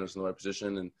coaches putting us in the right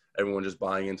position and everyone just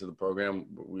buying into the program,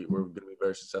 we're going to be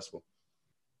very successful.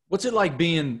 What's it like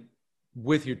being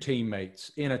with your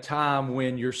teammates in a time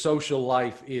when your social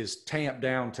life is tamped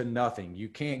down to nothing? You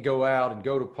can't go out and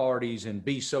go to parties and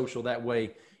be social that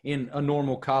way in a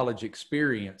normal college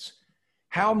experience.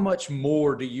 How much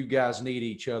more do you guys need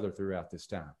each other throughout this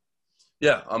time?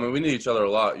 Yeah, I mean, we need each other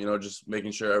a lot, you know, just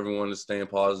making sure everyone is staying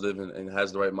positive and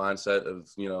has the right mindset of,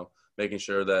 you know, making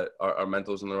sure that our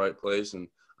mental's in the right place. And,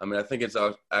 I mean, I think it's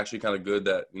actually kind of good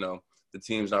that, you know, the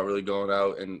team's not really going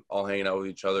out and all hanging out with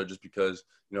each other just because,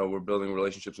 you know, we're building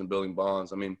relationships and building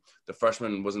bonds. I mean, the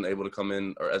freshmen wasn't able to come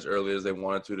in or as early as they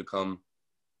wanted to come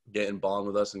get and bond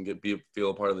with us and feel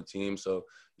a part of the team. So,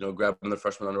 you know, grabbing the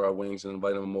freshmen under our wings and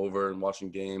inviting them over and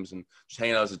watching games and just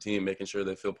hanging out as a team, making sure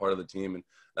they feel part of the team. And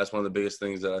that's one of the biggest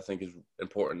things that I think is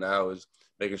important now is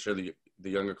making sure the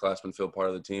younger classmen feel part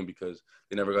of the team, because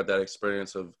they never got that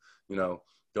experience of, you know,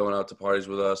 going out to parties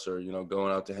with us or, you know,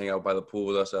 going out to hang out by the pool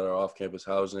with us at our off-campus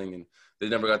housing. And they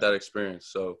never got that experience.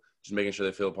 So just making sure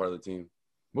they feel part of the team.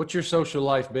 What's your social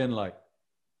life been like?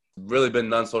 Really been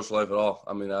none social life at all.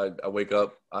 I mean, I wake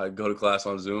up, I go to class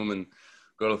on Zoom and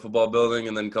go to the football building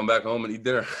and then come back home and eat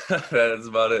dinner. That's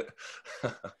about it.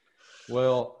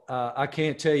 Well, I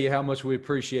can't tell you how much we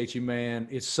appreciate you, man.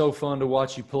 It's so fun to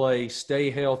watch you play.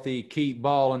 Stay healthy, keep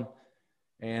balling.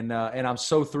 And I'm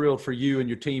so thrilled for you and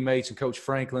your teammates and Coach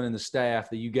Franklin and the staff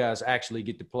that you guys actually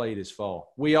get to play this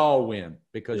fall. We all win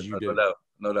because you do.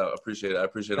 No doubt. Appreciate it. I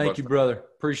appreciate it. Thank you, brother.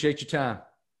 Appreciate your time.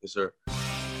 Yes, sir.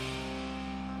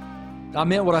 I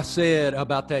meant what I said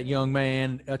about that young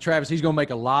man. Travis, he's going to make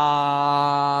a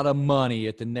lot of money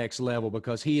at the next level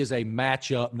because he is a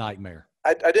matchup nightmare.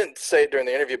 I didn't say it during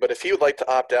the interview, but if he would like to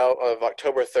opt out of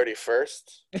October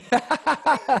 31st.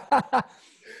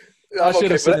 I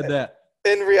should have said that.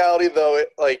 In reality, though,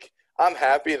 I'm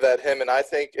happy that him and I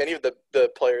think any of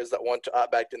the players that want to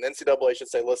opt back in the NCAA should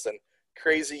say, listen,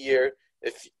 crazy year.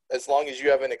 As long as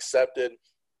you haven't accepted,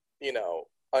 you know,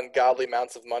 ungodly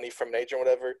amounts of money from nature or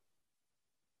whatever,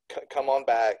 come on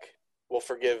back. We'll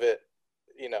forgive it.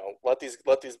 You know, let these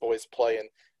boys play, and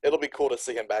it'll be cool to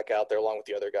see him back out there along with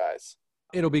the other guys.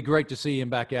 It'll be great to see him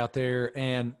back out there,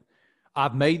 and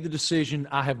I've made the decision.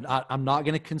 I'm not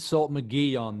going to consult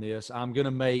McGee on this. I'm going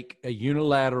to make a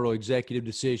unilateral executive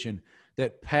decision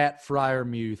that Pat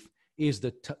Freiermuth is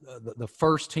the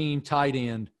first team tight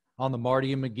end on the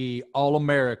Marty and McGee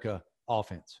All-America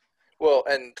offense. Well,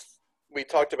 and we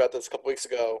talked about this a couple weeks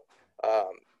ago.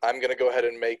 I'm going to go ahead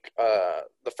and make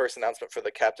the first announcement for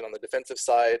the captain on the defensive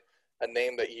side, a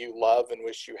name that you love and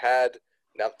wish you had.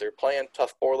 Now that they're playing,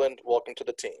 Tough Borland, welcome to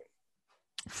the team.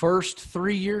 First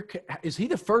 3-year – is he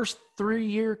the first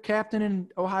 3-year captain in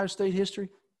Ohio State history?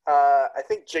 I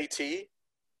think JT.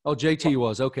 Oh, JT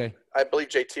was. Okay. I believe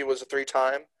JT was a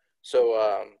 3-time.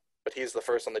 So, but he's the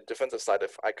first on the defensive side,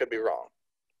 if I could be wrong.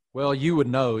 Well, you would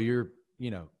know. You're,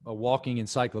 you know, a walking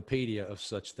encyclopedia of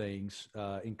such things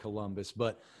in Columbus.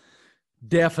 But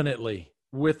definitely,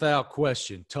 without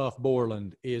question, Tough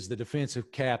Borland is the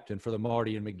defensive captain for the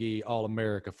Marty and McGee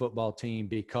All-America football team,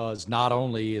 because not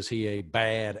only is he a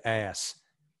badass,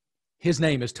 his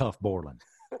name is Tough Borland.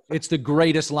 It's the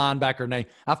greatest linebacker name.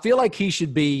 I feel like he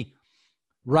should be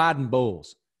riding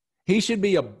bulls. He should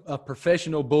be a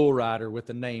professional bull rider with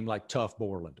a name like Tough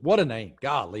Borland. What a name.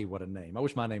 Golly, what a name. I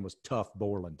wish my name was Tough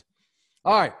Borland.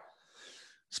 All right.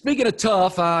 Speaking of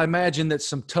tough, I imagine that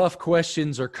some tough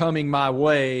questions are coming my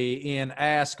way in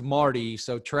Ask Marty.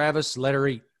 So, Travis, let her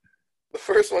eat. The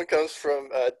first one comes from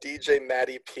DJ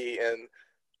Matty P, and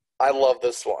I love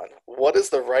this one. What is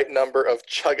the right number of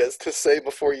chuggas to say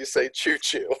before you say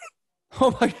choo-choo?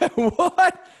 Oh, my God.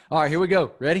 What? All right, here we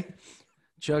go. Ready?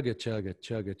 Chugga, chugga,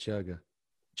 chugga, chugga.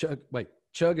 Chugga,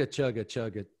 chugga,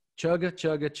 chugga. Chugga,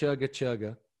 chugga, chugga,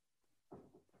 chugga.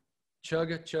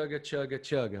 Chugga, chugga, chugga,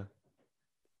 chugga.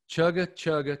 Chugga,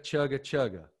 chugga, chugga,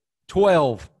 chugga.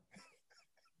 12.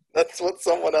 That's what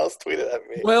someone else tweeted at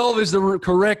me. 12 is the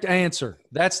correct answer.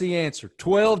 That's the answer.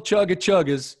 12 chugga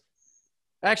chuggas.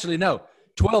 Actually, no,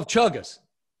 12 chuggas.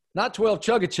 Not 12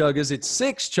 chugga chuggas. It's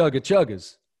 6 chugga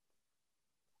chuggas.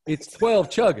 It's 12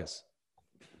 chuggas.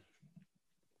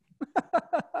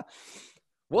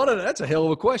 That's a hell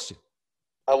of a question.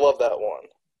 I love that one.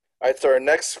 All right, so our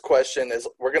next question is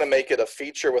we're going to make it a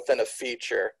feature within a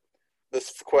feature.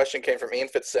 This question came from Ian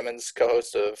Fitzsimmons,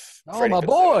 co-host of Oh, my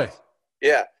boy.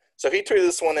 Yeah. So he tweeted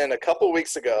this one in a couple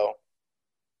weeks ago.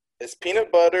 Is peanut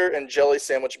butter and jelly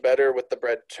sandwich better with the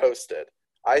bread toasted?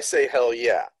 I say hell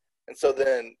yeah. And so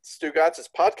then Stu Gotz's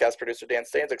podcast producer, Dan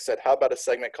Stanzik, said, how about a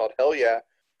segment called Hell Yeah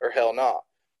or Hell Nah?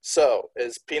 So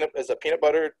is a peanut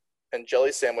butter and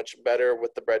jelly sandwich better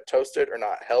with the bread toasted or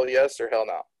not? Hell yes or hell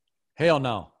no? Hell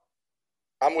no.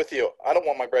 I'm with you. I don't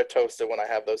want my bread toasted when I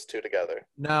have those two together.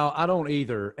 No, I don't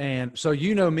either. And so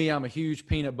you know me, I'm a huge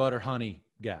peanut butter honey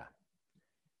guy.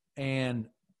 And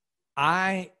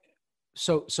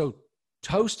so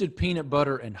toasted peanut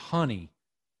butter and honey,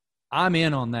 I'm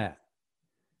in on that.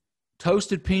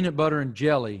 Toasted peanut butter and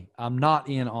jelly, I'm not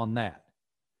in on that.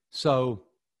 So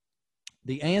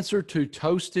the answer to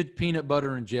toasted peanut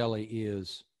butter and jelly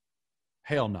is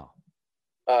hell no.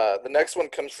 The next one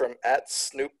comes from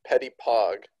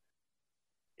 @SnoopPettyPog.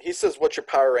 He says, what's your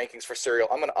power rankings for cereal?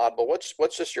 I'm an oddball.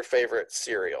 What's just your favorite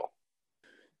cereal?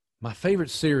 My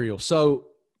favorite cereal. So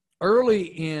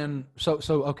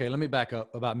okay, let me back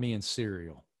up about me and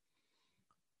cereal.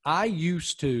 I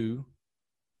used to,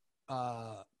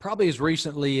 probably as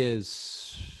recently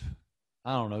as,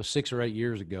 6 or 8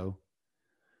 years ago,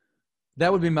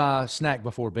 that would be my snack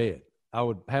before bed. I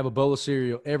would have a bowl of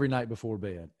cereal every night before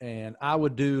bed. And I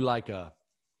would do like a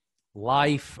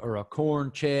Life or a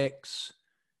Corn Chex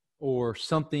or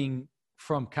something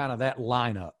from kind of that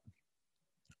lineup.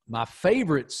 My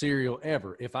favorite cereal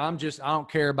ever, if I don't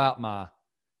care about my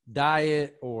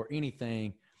diet or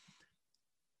anything,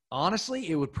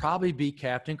 honestly, it would probably be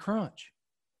Captain Crunch.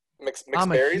 Mixed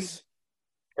berries?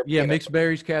 Yeah, mixed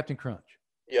berries, Captain Crunch.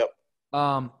 Yep.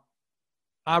 I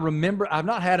remember, I've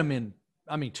not had them in,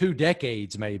 2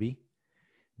 decades maybe,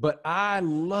 but I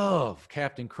love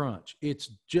Captain Crunch. It's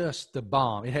just the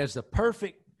bomb. It has the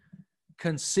perfect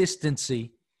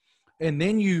consistency. And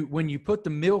then when you put the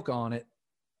milk on it,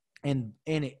 and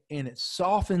it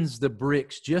softens the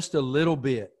bricks just a little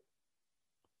bit,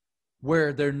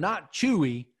 where they're not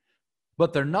chewy,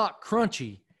 but they're not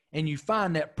crunchy, and you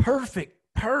find that perfect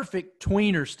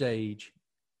tweener stage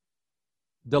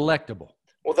delectable.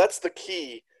 Well, that's the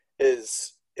key,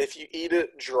 is if you eat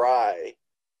it dry,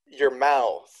 your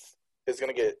mouth is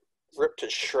going to get ripped to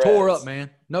shreds. Tore up, man.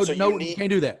 You can't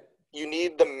do that. You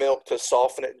need the milk to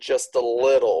soften it just a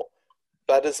little.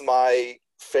 That is my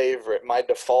favorite, my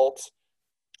default.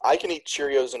 I can eat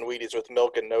Cheerios and Wheaties with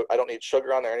milk and I don't need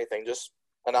sugar on there or anything.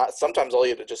 Sometimes I'll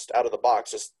eat it just out of the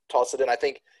box, just toss it in. I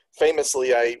think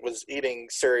famously I was eating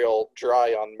cereal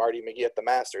dry on Marty McGee at the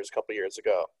Masters a couple years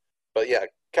ago. But yeah,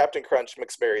 Captain Crunch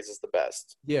mixed berries is the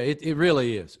best. Yeah, it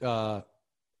really is. Now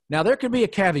there could be a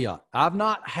caveat. I've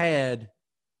not had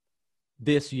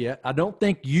this yet. I don't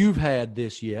think you've had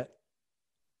this yet.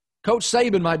 Coach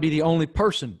Saban might be the only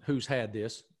person who's had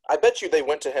this. I bet you they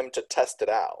went to him to test it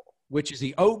out. Which is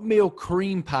the oatmeal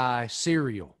cream pie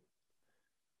cereal,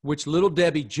 which Little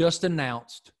Debbie just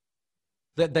announced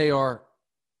that they are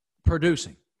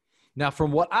producing. Now,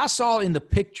 from what I saw in the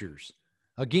pictures,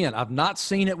 again, I've not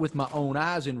seen it with my own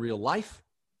eyes in real life,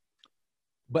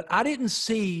 but I didn't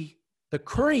see the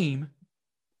cream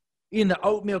in the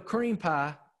oatmeal cream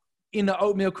pie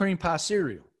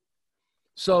cereal.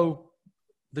 So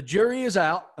the jury is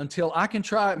out until I can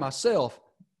try it myself.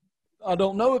 I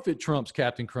don't know if it trumps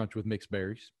Captain Crunch with mixed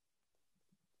berries.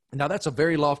 Now, that's a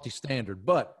very lofty standard,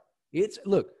 but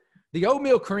the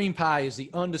oatmeal cream pie is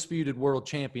the undisputed world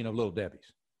champion of Little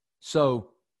Debbie's.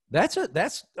 So that's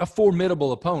a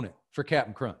formidable opponent for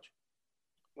Captain Crunch.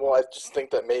 Well, I just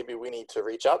think that maybe we need to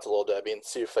reach out to Little Debbie and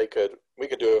see if we could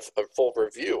do a full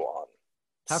review on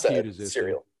How cute is this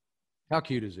cereal. Man? How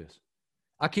cute is this?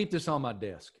 I keep this on my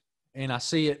desk, and I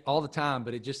see it all the time,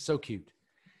 but it's just so cute.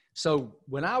 So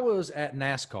when I was at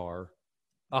NASCAR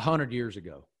 100 years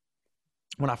ago,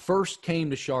 when I first came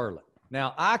to Charlotte,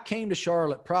 now I came to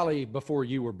Charlotte probably before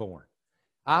you were born.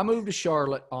 I moved to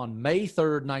Charlotte on May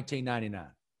 3rd, 1999.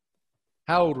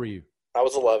 How old were you? I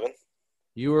was 11.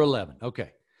 You were 11.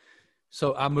 Okay.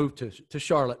 So I moved to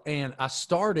Charlotte, and I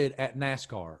started at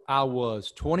NASCAR. I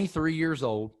was 23 years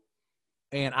old,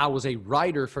 and I was a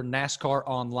writer for NASCAR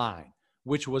Online,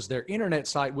 which was their internet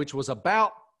site, which was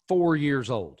about 4 years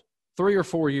old. 3 or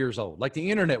 4 years old. Like the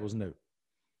internet was new.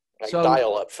 Like So,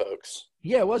 dial-up, folks.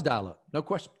 yeah, it was dial-up. No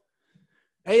question.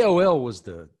 AOL was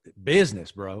the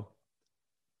business, bro.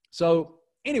 So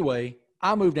anyway,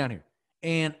 I moved down here.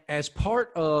 And as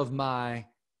part of my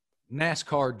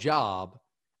NASCAR job,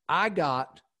 I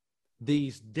got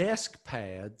these desk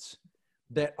pads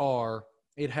that are,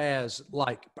 it has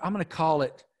like, I'm going to call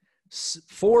it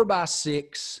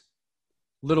 4x6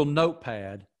 little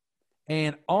notepad.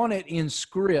 And on it in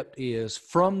script is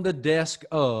from the desk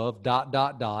of ...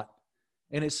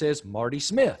 And it says Marty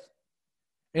Smith.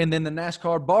 And then the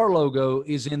NASCAR bar logo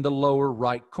is in the lower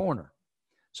right corner.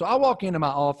 So I walk into my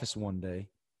office one day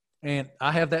and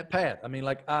I have that pad. I mean,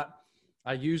 like I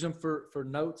use them for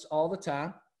notes all the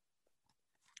time.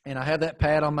 And I have that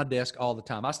pad on my desk all the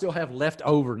time. I still have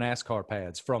leftover NASCAR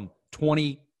pads from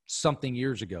 20-something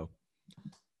years ago.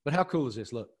 But how cool is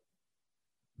this? Look,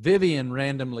 Vivian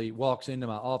randomly walks into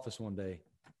my office one day,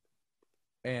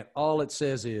 and all it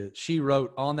says is, she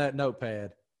wrote on that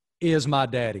notepad, "Is my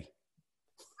daddy."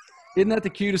 Isn't that the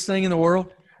cutest thing in the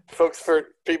world? Folks, for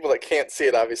people that can't see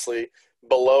it, obviously,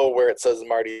 below where it says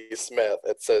Marty Smith,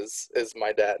 it says, "Is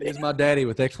my daddy." Is my daddy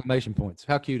with exclamation points.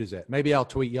 How cute is that? Maybe I'll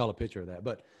tweet y'all a picture of that.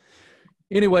 But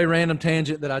anyway, random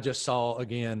tangent that I just saw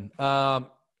again.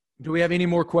 Do we have any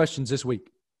more questions this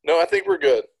week? No, I think we're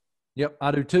good. Yep,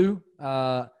 I do too.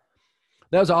 That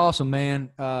was awesome, man.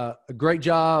 A great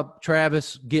job,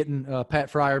 Travis, getting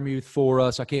Pat Freiermuth for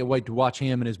us. I can't wait to watch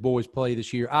him and his boys play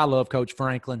this year. I love Coach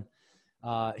Franklin.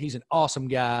 He's an awesome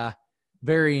guy,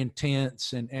 very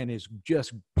intense, and is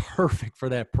just perfect for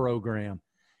that program.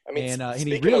 I mean, and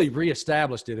he really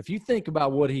reestablished it. If you think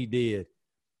about what he did,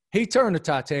 he turned the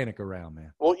Titanic around,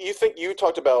 man. Well, you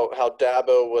talked about how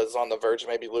Dabo was on the verge of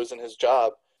maybe losing his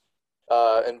job.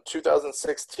 In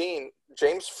 2016,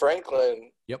 James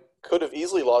Franklin could have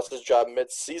easily lost his job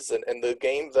mid-season, and the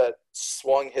game that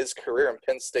swung his career and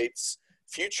Penn State's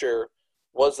future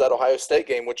was that Ohio State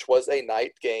game, which was a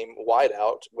night game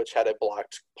wideout, which had a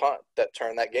blocked punt that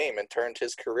turned that game and turned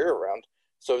his career around.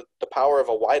 So the power of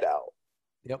a wideout.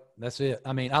 Yep, that's it.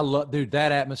 I mean, I love, dude,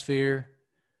 that atmosphere.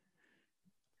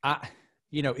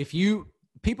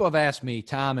 People have asked me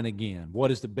time and again,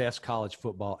 what is the best college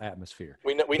football atmosphere?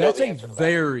 We know that's the a answer to that.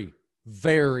 very,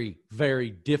 very, very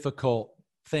difficult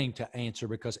thing to answer,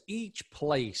 because each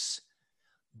place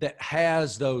that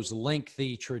has those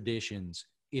lengthy traditions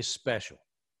is special.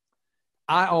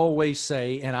 I always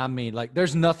say, and I mean, like,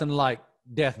 there's nothing like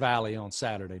Death Valley on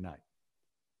Saturday night.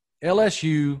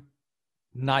 LSU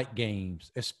night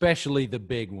games, especially the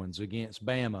big ones against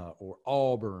Bama or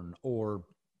Auburn or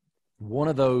one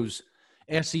of those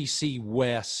SEC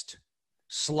West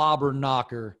slobber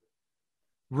knocker,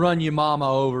 run your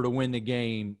mama over to win the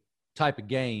game type of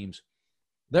games,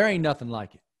 there ain't nothing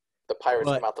like it. The Pirates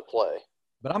come out to play.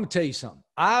 But I'm going to tell you something.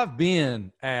 I've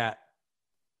been at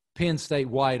Penn State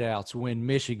whiteouts when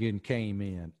Michigan came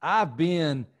in. I've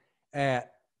been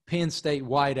at Penn State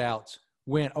whiteouts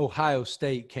when Ohio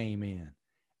State came in.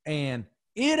 And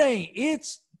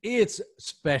it's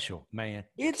special, man.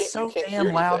 It's so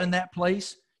damn loud in that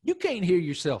place. You can't hear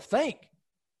yourself think.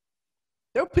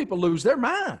 There people lose their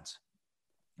minds.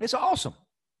 It's awesome.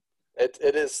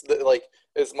 It is, like,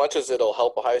 as much as it'll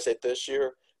help Ohio State this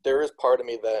year, there is part of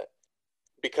me that,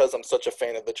 because I'm such a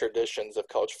fan of the traditions of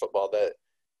college football, that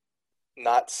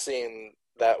not seeing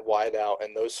that wide out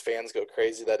and those fans go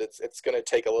crazy, that it's going to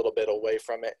take a little bit away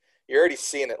from it. You're already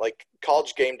seeing it, like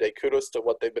College Game Day, kudos to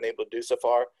what they've been able to do so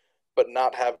far, but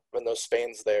not having those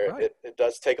fans there, right, it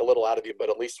does take a little out of you, but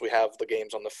at least we have the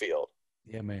games on the field.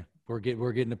 Yeah, man. We're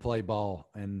getting to play ball,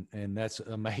 and that's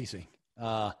amazing.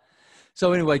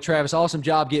 So anyway, Travis, awesome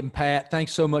job getting Pat.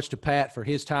 Thanks so much to Pat for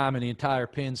his time and the entire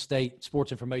Penn State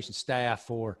Sports Information staff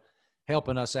for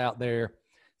helping us out there.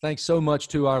 Thanks so much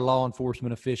to our law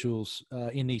enforcement officials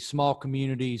in these small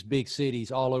communities, big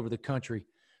cities all over the country,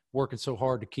 working so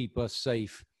hard to keep us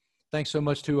safe. Thanks so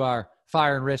much to our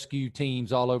fire and rescue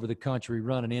teams all over the country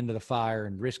running into the fire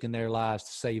and risking their lives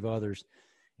to save others.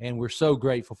 And we're so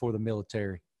grateful for the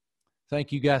military.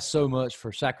 Thank you guys so much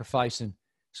for sacrificing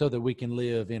so that we can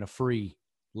live in a free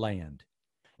land.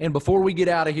 And before we get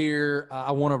out of here,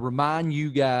 I want to remind you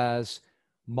guys,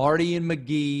 Marty and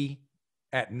McGee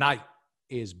at Night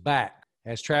is back.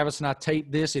 As Travis and I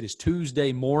tape this, it is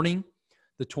Tuesday morning,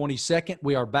 the 22nd.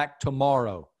 We are back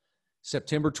tomorrow,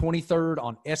 September 23rd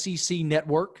on SEC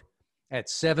Network at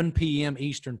 7 p.m.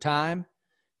 Eastern Time.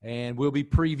 And we'll be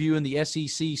previewing the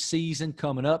SEC season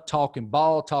coming up, talking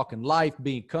ball, talking life,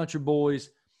 being country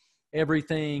boys,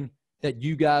 everything that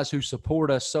you guys who support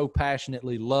us so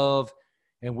passionately love,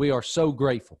 and we are so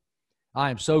grateful. I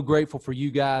am so grateful for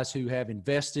you guys who have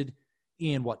invested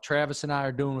in what Travis and I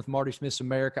are doing with Marty Smith's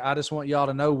America. I just want y'all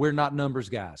to know we're not numbers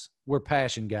guys. We're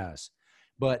passion guys.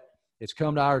 But it's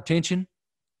come to our attention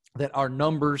that our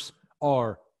numbers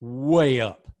are way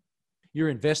up. You're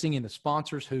investing in the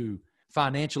sponsors who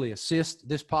financially assist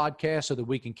this podcast so that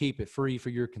we can keep it free for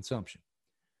your consumption.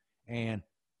 And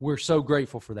we're so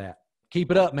grateful for that.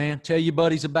 Keep it up, man. Tell your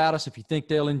buddies about us if you think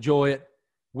they'll enjoy it.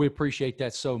 We appreciate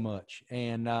that so much.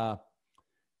 And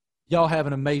y'all have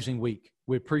an amazing week.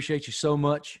 We appreciate you so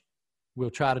much. We'll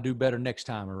try to do better next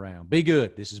time around. Be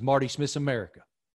good. This is Marty Smith's America.